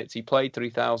the minutes he played,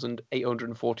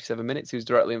 3,847 minutes. He was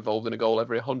directly involved in a goal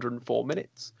every 104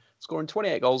 minutes, scoring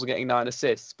 28 goals and getting 9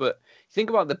 assists. But you think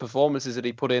about the performances that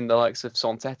he put in, the likes of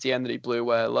Saint-Etienne that he blew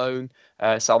away alone,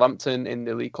 Southampton in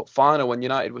the League Cup final when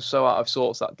United was so out of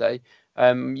sorts that day.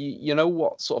 You know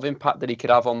what sort of impact that he could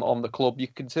have on the club. You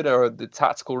consider the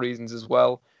tactical reasons as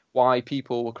well, why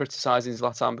people were criticising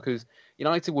Zlatan, because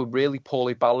United were really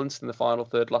poorly balanced in the final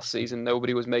third last season.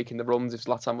 Nobody was making the runs if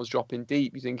Zlatan was dropping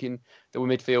deep. You're thinking there were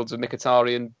midfields of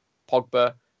Mkhitaryan,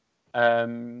 Pogba,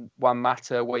 Juan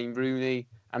Mata, Wayne Rooney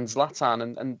and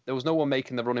Zlatan, and there was no one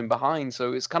making the running behind.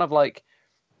 So it's kind of like,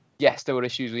 yes, there were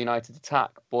issues with United's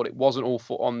attack, but it wasn't all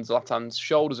on Zlatan's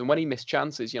shoulders. And when he missed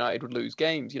chances, United would lose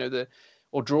games.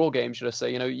 Or draw games, should I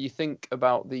say? You think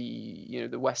about the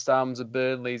West Hams and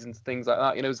Burnleys and things like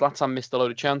that. Zlatan missed a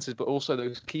load of chances, but also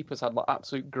those keepers had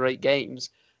absolute great games.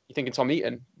 You're thinking Tom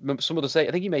Eaton, some of the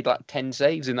I think he made 10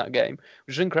 saves in that game,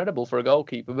 which is incredible for a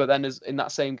goalkeeper. But then in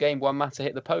that same game, Juan Mata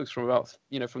hit the post from about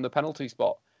from the penalty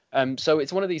spot. So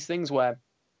it's one of these things where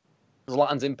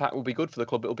Zlatan's impact will be good for the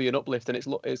club. It'll be an uplift, and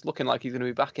it's looking like he's going to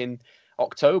be back in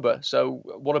October. So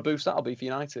what a boost that'll be for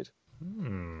United.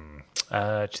 Do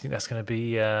you think that's going to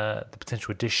be the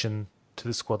potential addition to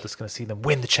the squad that's going to see them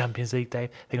win the Champions League, Dave?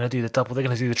 They're going to do the double, they're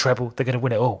going to do the treble, they're going to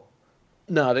win it all.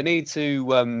 No, they need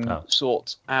to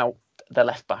sort out their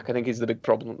left back, I think, is the big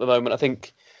problem at the moment. I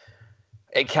think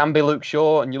it can be Luke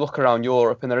Shaw, and you look around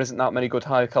Europe and there isn't that many good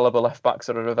high caliber left backs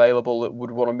that are available that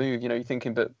would want to move. You're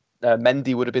thinking, but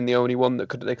Mendy would have been the only one that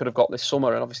they could have got this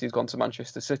summer, and obviously he's gone to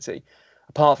Manchester City.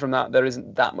 Apart from that, there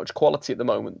isn't that much quality at the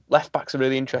moment. Left backs are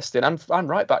really interesting, and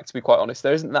right back, to be quite honest.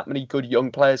 There isn't that many good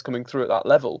young players coming through at that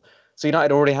level. So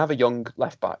United already have a young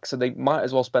left back, so they might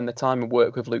as well spend the time and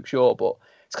work with Luke Shaw. But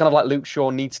it's kind of like Luke Shaw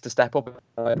needs to step up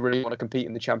and really want to compete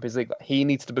in the Champions League. He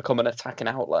needs to become an attacking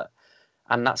outlet.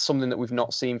 And that's something that we've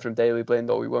not seen from Daley Blind,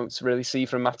 or we won't really see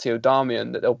from Matteo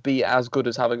Darmian, that they'll be as good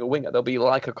as having a winger. They'll be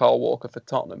like a Kyle Walker for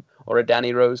Tottenham or a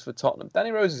Danny Rose for Tottenham.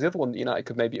 Danny Rose is the other one that United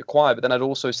could maybe acquire, but then I'd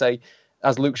also say,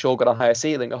 has Luke Shaw got a higher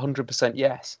ceiling? 100%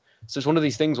 yes. So it's one of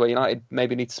these things where United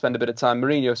maybe need to spend a bit of time,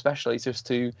 Mourinho especially, just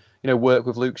to work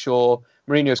with Luke Shaw.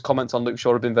 Mourinho's comments on Luke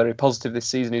Shaw have been very positive this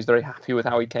season. He's very happy with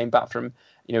how he came back from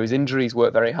his injuries,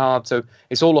 worked very hard. So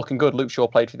it's all looking good. Luke Shaw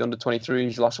played for the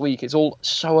under-23s last week. It's all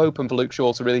so open for Luke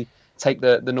Shaw to really take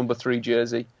the number 3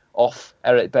 jersey off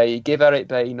Eric Bailly, give Eric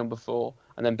Bailly number 4,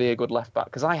 and then be a good left back.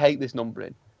 Because I hate this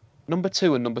numbering. Number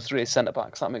 2 and number 3 is centre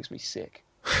backs. That makes me sick.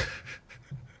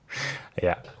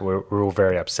 Yeah, we're all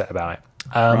very upset about it.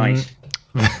 Right.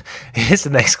 Here's the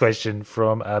next question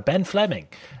from Ben Fleming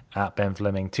at Ben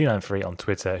Fleming 293 on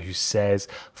Twitter, who says,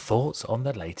 thoughts on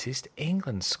the latest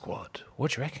England squad?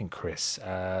 What do you reckon, Chris?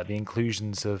 The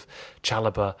inclusions of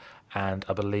Chalobah and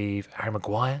I believe Harry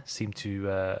Maguire seem to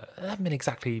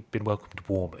haven't been welcomed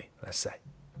warmly, let's say.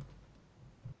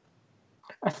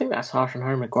 I think that's harsh on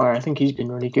Harry Maguire. I think he's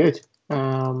been really good.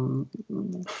 Hull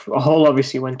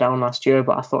obviously went down last year,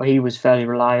 but I thought he was fairly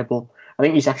reliable. I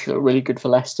think he's actually really good for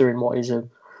Leicester in what is a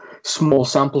small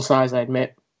sample size, I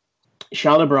admit.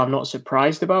 Chalobah I'm not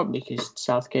surprised about, because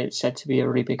Southgate said to be a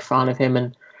really big fan of him,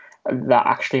 and that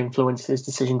actually influenced his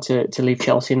decision to leave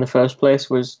Chelsea in the first place,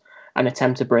 was an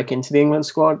attempt to break into the England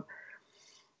squad.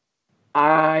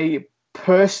 I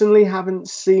personally haven't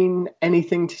seen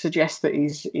anything to suggest that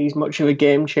he's much of a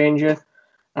game changer.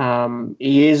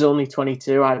 He is only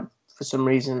 22. For some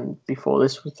reason, before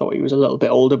this, we thought he was a little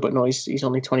bit older, but no, he's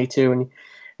only 22,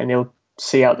 and he'll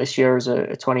see out this year as a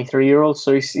 23-year-old.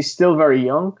 So he's still very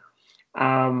young.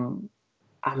 I'm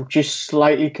just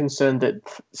slightly concerned that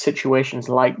situations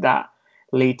like that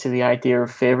lead to the idea of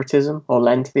favouritism, or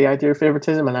lend to the idea of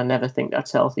favouritism, and I never think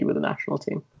that's healthy with the national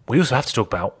team. We also have to talk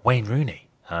about Wayne Rooney,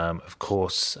 of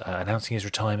course, announcing his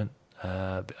retirement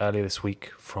earlier this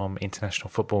week from international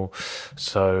football.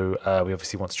 So we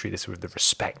obviously want to treat this with the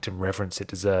respect and reverence it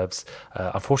deserves.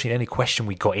 Unfortunately, the only question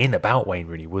we got in about Wayne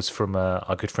Rooney was from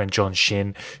our good friend John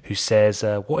Shin, who says,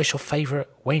 what is your favourite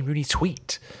Wayne Rooney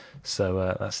tweet?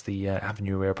 So that's the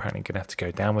avenue we're apparently going to have to go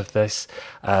down with this.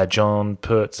 John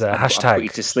put hashtag... I'll put you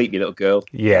to sleep, you little girl.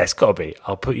 Yeah, it's got to be.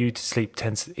 I'll put you to sleep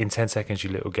in 10 seconds,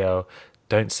 you little girl.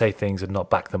 Don't say things and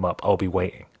not back them up. I'll be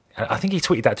waiting. I think he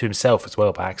tweeted that to himself as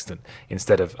well by accident,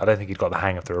 instead of... I don't think he'd got the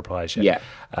hang of the replies yet.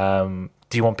 Yeah.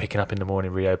 Do you want picking up in the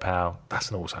morning, Rio Pal? That's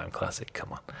an all-time classic.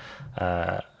 Come on.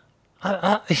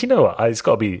 You know what? It's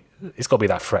got to be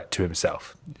that threat to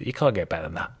himself. You can't get better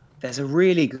than that. There's a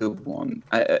really good one.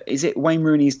 Is it Wayne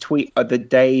Rooney's tweet the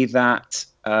day that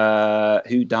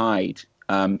who died?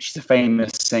 She's a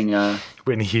famous singer.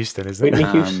 Whitney Houston, isn't it?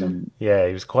 Whitney Houston. Yeah,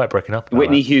 he was quite broken up.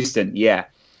 Whitney Houston, yeah.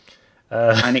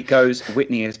 And it goes,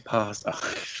 Whitney has passed.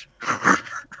 I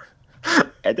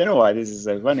don't know why this is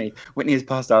so funny. Whitney has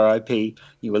passed R.I.P.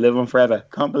 You will live on forever.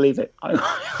 Can't believe it.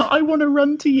 I want to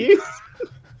run to you.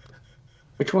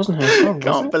 Which wasn't her song.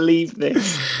 Can't believe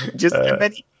this. Just and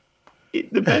then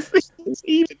the best thing is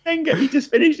even then he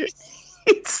just finishes.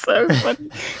 It's so funny.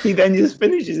 He then just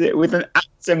finishes it with an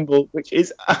 @ symbol, which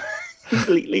is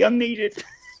completely unneeded.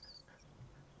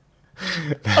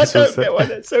 I don't get why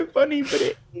that's so funny, but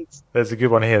it is. There's a good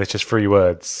one here that's just 3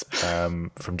 words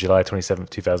from July 27th,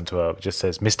 2012. It just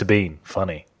says, Mr. Bean,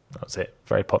 funny. That's it.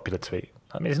 Very popular tweet.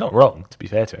 I mean, it's not wrong, to be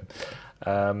fair to him.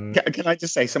 Can I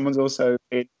just say, someone's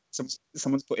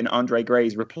put in Andre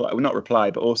Gray's reply, well, not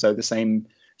reply, but also the same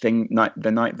thing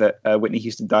the night that Whitney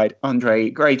Houston died. Andre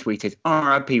Gray tweeted,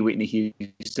 R.I.P. Whitney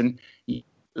Houston,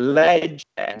 legend,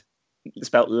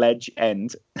 spelt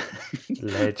legend,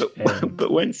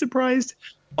 but when surprised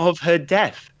of her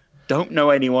death, don't know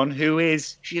anyone who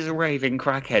is. She's a raving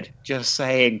crackhead. Just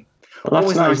saying. Well,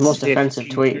 that's not his most offensive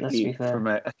tweet, let's be fair.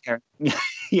 From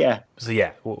yeah. So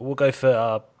yeah, we'll go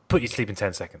for put you to sleep in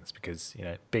 10 seconds because,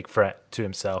 big threat to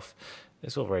himself.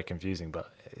 It's all very confusing,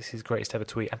 but it's his greatest ever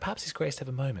tweet and perhaps his greatest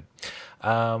ever moment.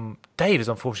 Dave has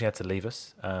unfortunately had to leave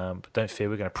us, but don't fear,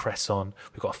 we're going to press on.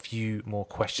 We've got a few more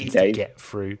questions to get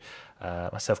through.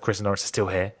 Myself, Chris and Norris are still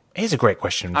here. Here's a great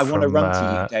question I want to run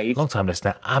to you, Dave. Long-time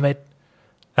listener, Ahmed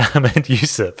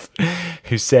Yusuf,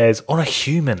 who says, on a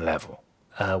human level,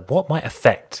 what might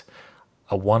affect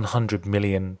a £100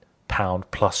 million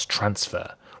plus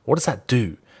transfer? What does that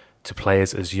do to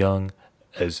players as young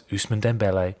as Ousmane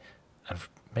Dembele and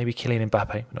maybe Kylian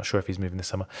Mbappe? We're not sure if he's moving this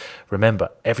summer. Remember,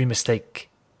 every mistake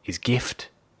is gift,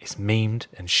 is memed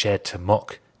and shared to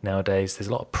mock. Nowadays, there's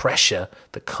a lot of pressure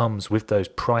that comes with those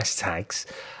price tags.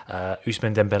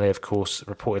 Ousmane Dembele, of course,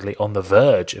 reportedly on the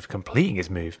verge of completing his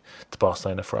move to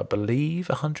Barcelona for, I believe,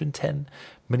 £110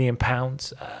 million.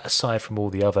 Aside from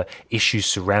all the other issues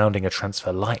surrounding a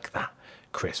transfer like that,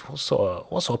 Chris, what sort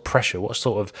of pressure, what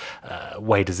sort of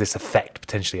way does this affect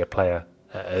potentially a player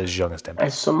as young as Dembele?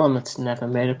 As someone that's never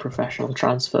made a professional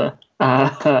transfer,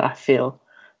 I feel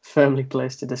firmly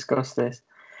placed to discuss this.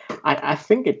 I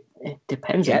think it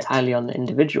depends entirely on the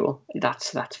individual.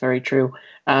 That's very true.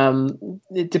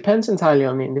 It depends entirely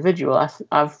on the individual.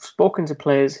 I've spoken to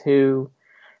players who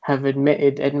have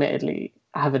admitted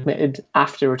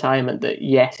after retirement that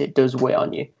yes, it does weigh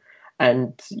on you,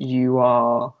 and you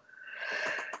are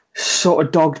sort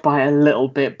of dogged by it a little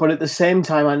bit. But at the same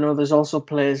time, I know there's also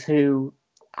players who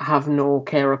have no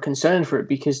care or concern for it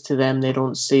because to them they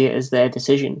don't see it as their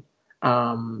decision.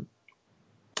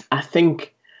 I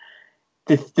think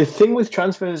the thing with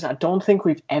transfers, I don't think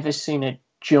we've ever seen a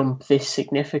jump this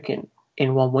significant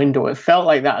in one window. It felt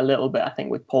like that a little bit, I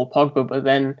think, with Paul Pogba, but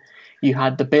then you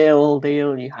had the Bale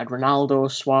deal, you had Ronaldo,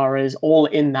 Suarez, all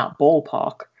in that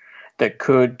ballpark that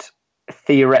could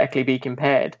theoretically be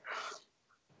compared.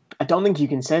 I don't think you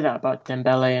can say that about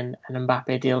Dembele and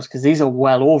Mbappe deals because these are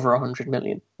well over 100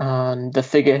 million. And the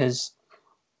figure has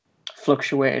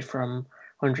fluctuated from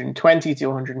 120 to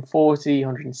 140,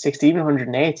 160, even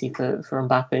 180 for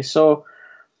Mbappe. So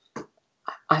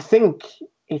I think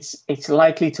it's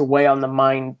likely to weigh on the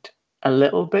mind a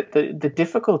little bit. The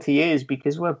difficulty is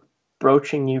because we're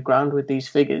broaching new ground with these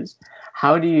figures,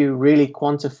 how do you really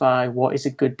quantify what is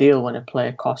a good deal when a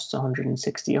player costs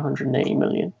 160, 180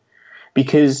 million?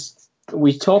 Because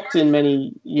we talked in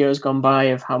many years gone by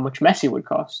of how much Messi would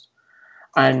cost,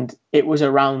 and it was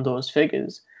around those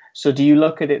figures. So do you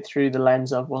look at it through the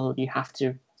lens of, well, you have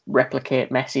to replicate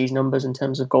Messi's numbers in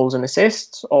terms of goals and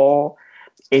assists, or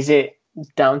is it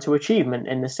down to achievement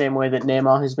in the same way that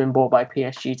Neymar has been bought by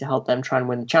PSG to help them try and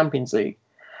win the Champions League?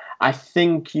 I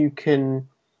think you can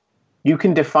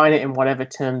define it in whatever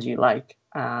terms you like.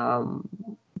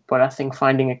 but I think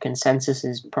finding a consensus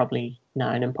is probably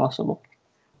nigh and impossible.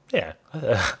 Yeah,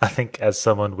 I think as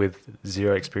someone with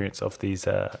zero experience of these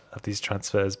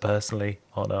transfers personally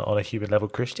on a human level,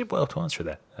 Chris, you did well to answer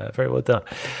that. Very well done.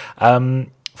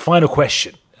 Final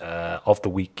question of the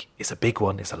week. It's a big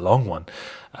one. It's a long one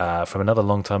from another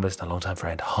long-time listener, long-time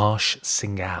friend, Harsh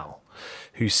Singhal,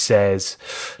 who says,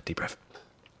 deep breath.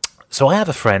 So I have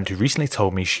a friend who recently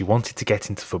told me she wanted to get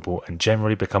into football and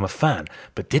generally become a fan,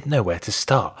 but didn't know where to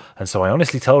start. And so I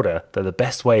honestly told her that the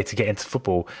best way to get into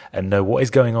football and know what is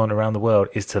going on around the world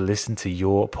is to listen to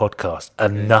your podcast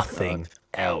and nothing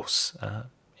else.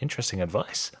 Interesting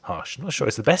advice, Harsh. I'm not sure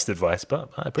it's the best advice,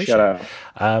 but I appreciate it.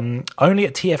 Only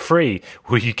at TF3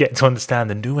 will you get to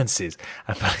understand the nuances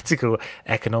and political,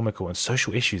 economical and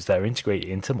social issues that are integrated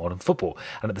into modern football,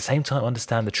 and at the same time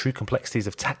understand the true complexities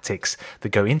of tactics that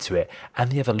go into it and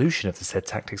the evolution of the said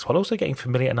tactics, while also getting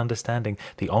familiar and understanding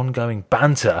the ongoing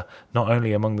banter, not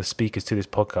only among the speakers to this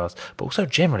podcast, but also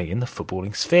generally in the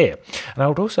footballing sphere. And I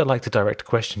would also like to direct a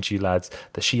question to you lads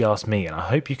that she asked me, and I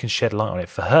hope you can shed light on it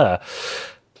for her.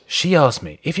 She asked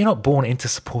me, if you're not born into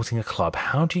supporting a club,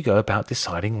 how do you go about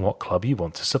deciding what club you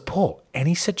want to support?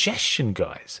 Any suggestion,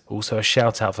 guys? Also, a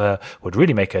shout out for her would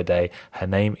really make her day. Her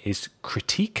name is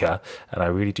Kritika, and I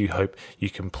really do hope you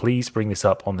can please bring this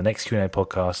up on the next Q&A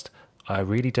podcast. I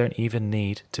really don't even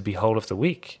need to be whole of the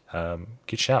week.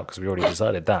 Good shout, because we already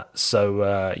decided that.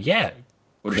 So, yeah.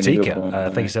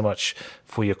 Kritika, thank you so much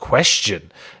for your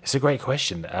question. It's a great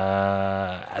question.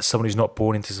 As someone who's not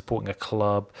born into supporting a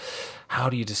club, how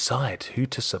do you decide who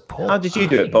to support? How did you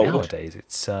do it, Bolton? Nowadays,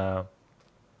 it's my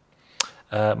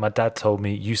dad told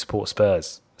me you support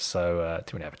Spurs, so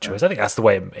didn't really have a choice. I think that's the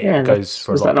way it goes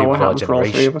for a lot of people of our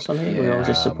generation. Or something? We all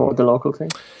just support the local team.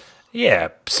 Yeah,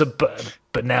 so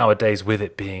but nowadays, with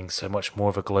it being so much more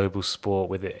of a global sport,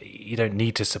 with it, you don't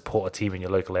need to support a team in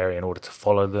your local area in order to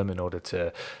follow them, in order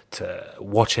to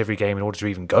watch every game, in order to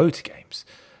even go to games.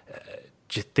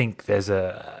 Do you think there's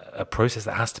a process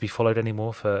that has to be followed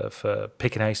anymore for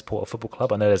picking how you support a football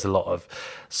club? I know there's a lot of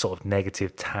sort of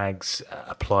negative tags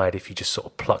applied if you just sort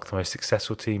of pluck the most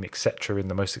successful team, etc., in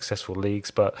the most successful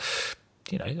leagues, but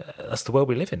you know that's the world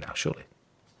we live in now, surely.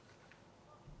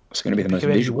 It's going to be the most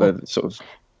visual,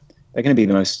 they're going to be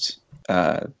the most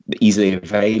easily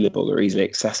available or easily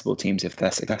accessible teams if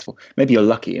they're successful. Maybe you're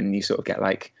lucky and you sort of get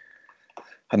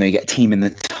you get a team in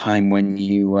the time when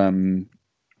you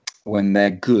when they're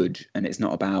good, and it's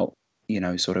not about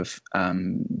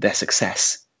their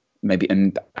success. Maybe,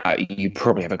 and you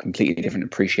probably have a completely different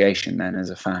appreciation then as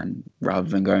a fan, rather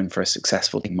than going for a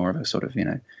successful team, more of a sort of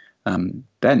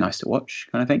they're nice to watch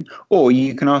kind of thing. Or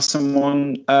you can ask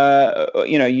someone,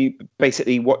 you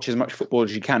basically watch as much football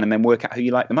as you can and then work out who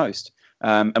you like the most,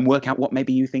 and work out what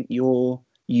maybe you think you want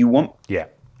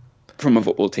from a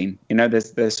football team.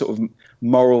 There's sort of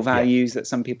moral values that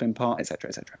some people impart, etc.,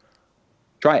 etc.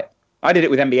 Try it. I did it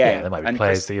with NBA. Yeah, there might be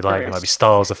players that you like. There might be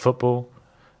styles of football.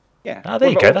 Yeah. There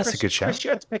you go. That's a good shout. Chris,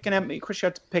 you had to pick an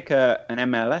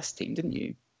MLS team, didn't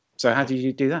you? So how did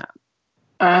you do that?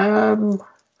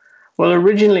 Well,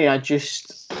 originally I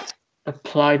just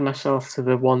applied myself to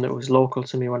the one that was local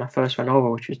to me when I first went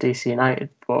over, which was DC United,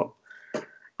 but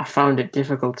I found it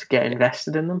difficult to get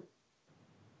invested in them.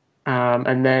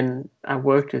 And then I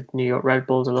worked with New York Red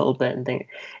Bulls a little bit, and think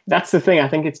that's the thing. I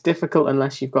think it's difficult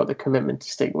unless you've got the commitment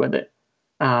to stick with it.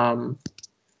 You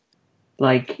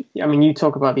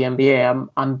talk about the NBA.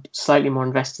 I'm slightly more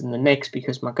invested in the Knicks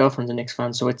because my girlfriend's a Knicks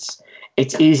fan, so it's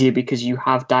easier because you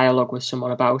have dialogue with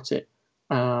someone about it.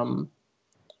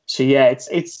 It's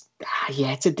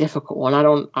a difficult one. I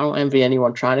don't envy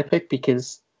anyone trying to pick,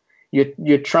 because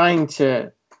you're trying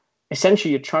to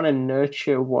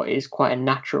nurture what is quite a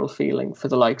natural feeling for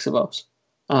the likes of us.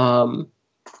 And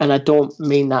I don't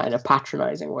mean that in a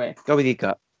patronizing way. Go with your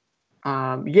gut.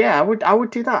 I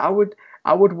would do that.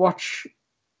 I would watch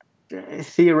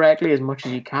theoretically as much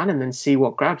as you can, and then see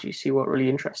what grabs you, see what really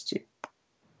interests you.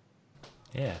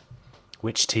 Yeah.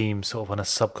 Which team, sort of on a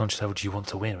subconscious level, do you want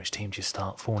to win? Which team do you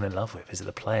start falling in love with? Is it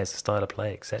the players, the style of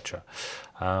play, etc.?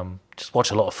 Just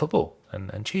watch a lot of football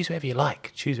and choose whoever you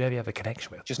like. Choose whoever you have a connection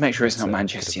with. Just make sure it's not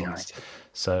Manchester United.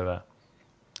 So,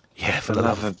 for the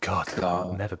love of God,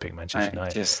 I'll never pick Manchester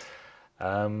United.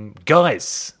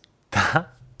 Guys, that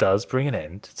does bring an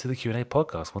end to the Q&A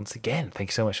podcast once again.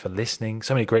 Thank you so much for listening.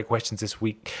 So many great questions this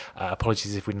week.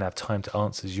 Apologies if we didn't have time to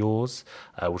answer yours.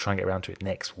 We'll try and get around to it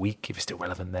next week. If it's still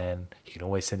relevant, then you can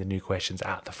always send in new questions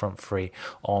at the Front Free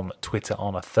on Twitter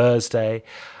on a Thursday.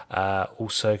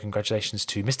 Also, congratulations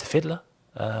to Mr. Fiddler,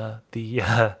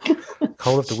 the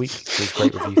Call of the Week. It was a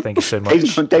great review. Thank you so much.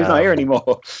 Dave's not here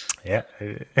anymore. Yeah.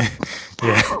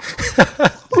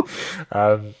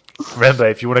 Remember,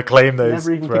 if you want to claim those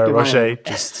Never even Ferrero picked a Rocher, man.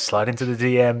 just slide into the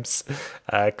DMs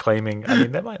claiming. I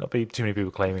mean, there might not be too many people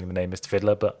claiming the name Mr.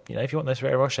 Fiddler, but if you want those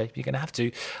Ferrero Rocher, you're going to have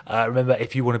to. Remember,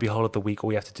 if you want to be Whole of the Week,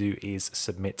 all you have to do is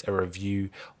submit a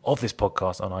review of this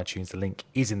podcast on iTunes. The link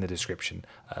is in the description.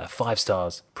 5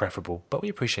 stars, preferable, but we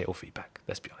appreciate all feedback.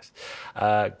 Let's be honest.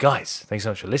 Guys, thanks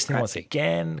so much for listening once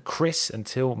again. Chris,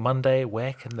 until Monday,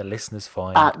 where can the listeners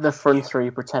find? At the front three,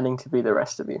 pretending to be the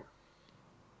rest of you.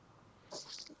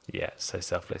 Yeah, so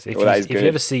selfless. If you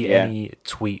ever see any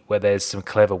tweet where there's some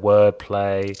clever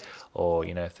wordplay, or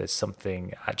if there's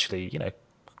something actually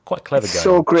quite clever going on,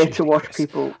 so great to watch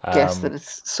people guess that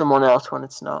it's someone else when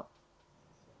it's not.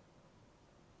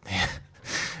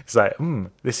 It's like,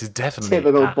 this is definitely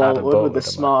typical Adam Boltwood with the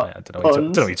smart. I don't know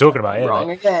what you're talking about. Wrong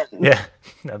again. Yeah,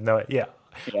 no, yeah.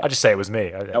 I just say it was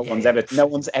me. No one's ever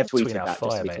tweeted out that.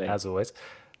 fire, mate, as always.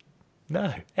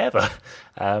 No, ever.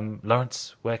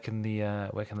 Lawrence, where can the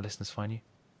listeners find you?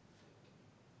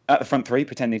 At the front three,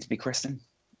 pretending to be Kristen.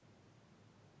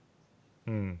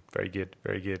 Very good,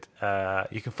 very good.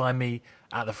 You can find me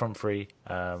at the front three,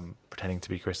 pretending to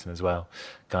be Kristen as well.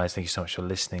 Guys, thank you so much for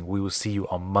listening. We will see you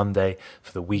on Monday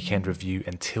for the weekend review.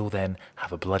 Until then,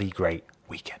 have a bloody great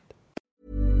weekend.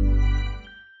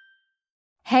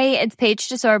 Hey, it's Paige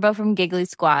DeSorbo from Giggly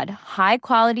Squad. High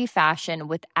quality fashion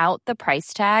without the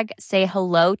price tag. Say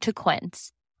hello to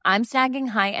Quince. I'm snagging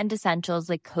high-end essentials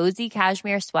like cozy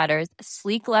cashmere sweaters,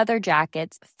 sleek leather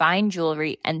jackets, fine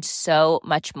jewelry, and so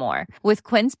much more. With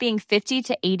Quince being 50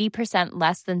 to 80%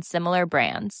 less than similar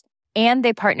brands. And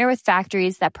they partner with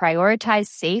factories that prioritize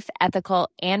safe, ethical,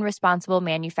 and responsible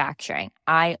manufacturing.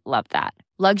 I love that.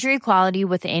 Luxury quality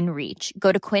within reach.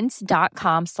 Go to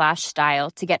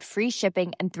quince.com/style to get free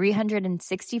shipping and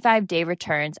 365-day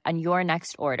returns on your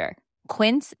next order.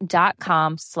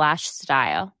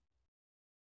 Quince.com/style.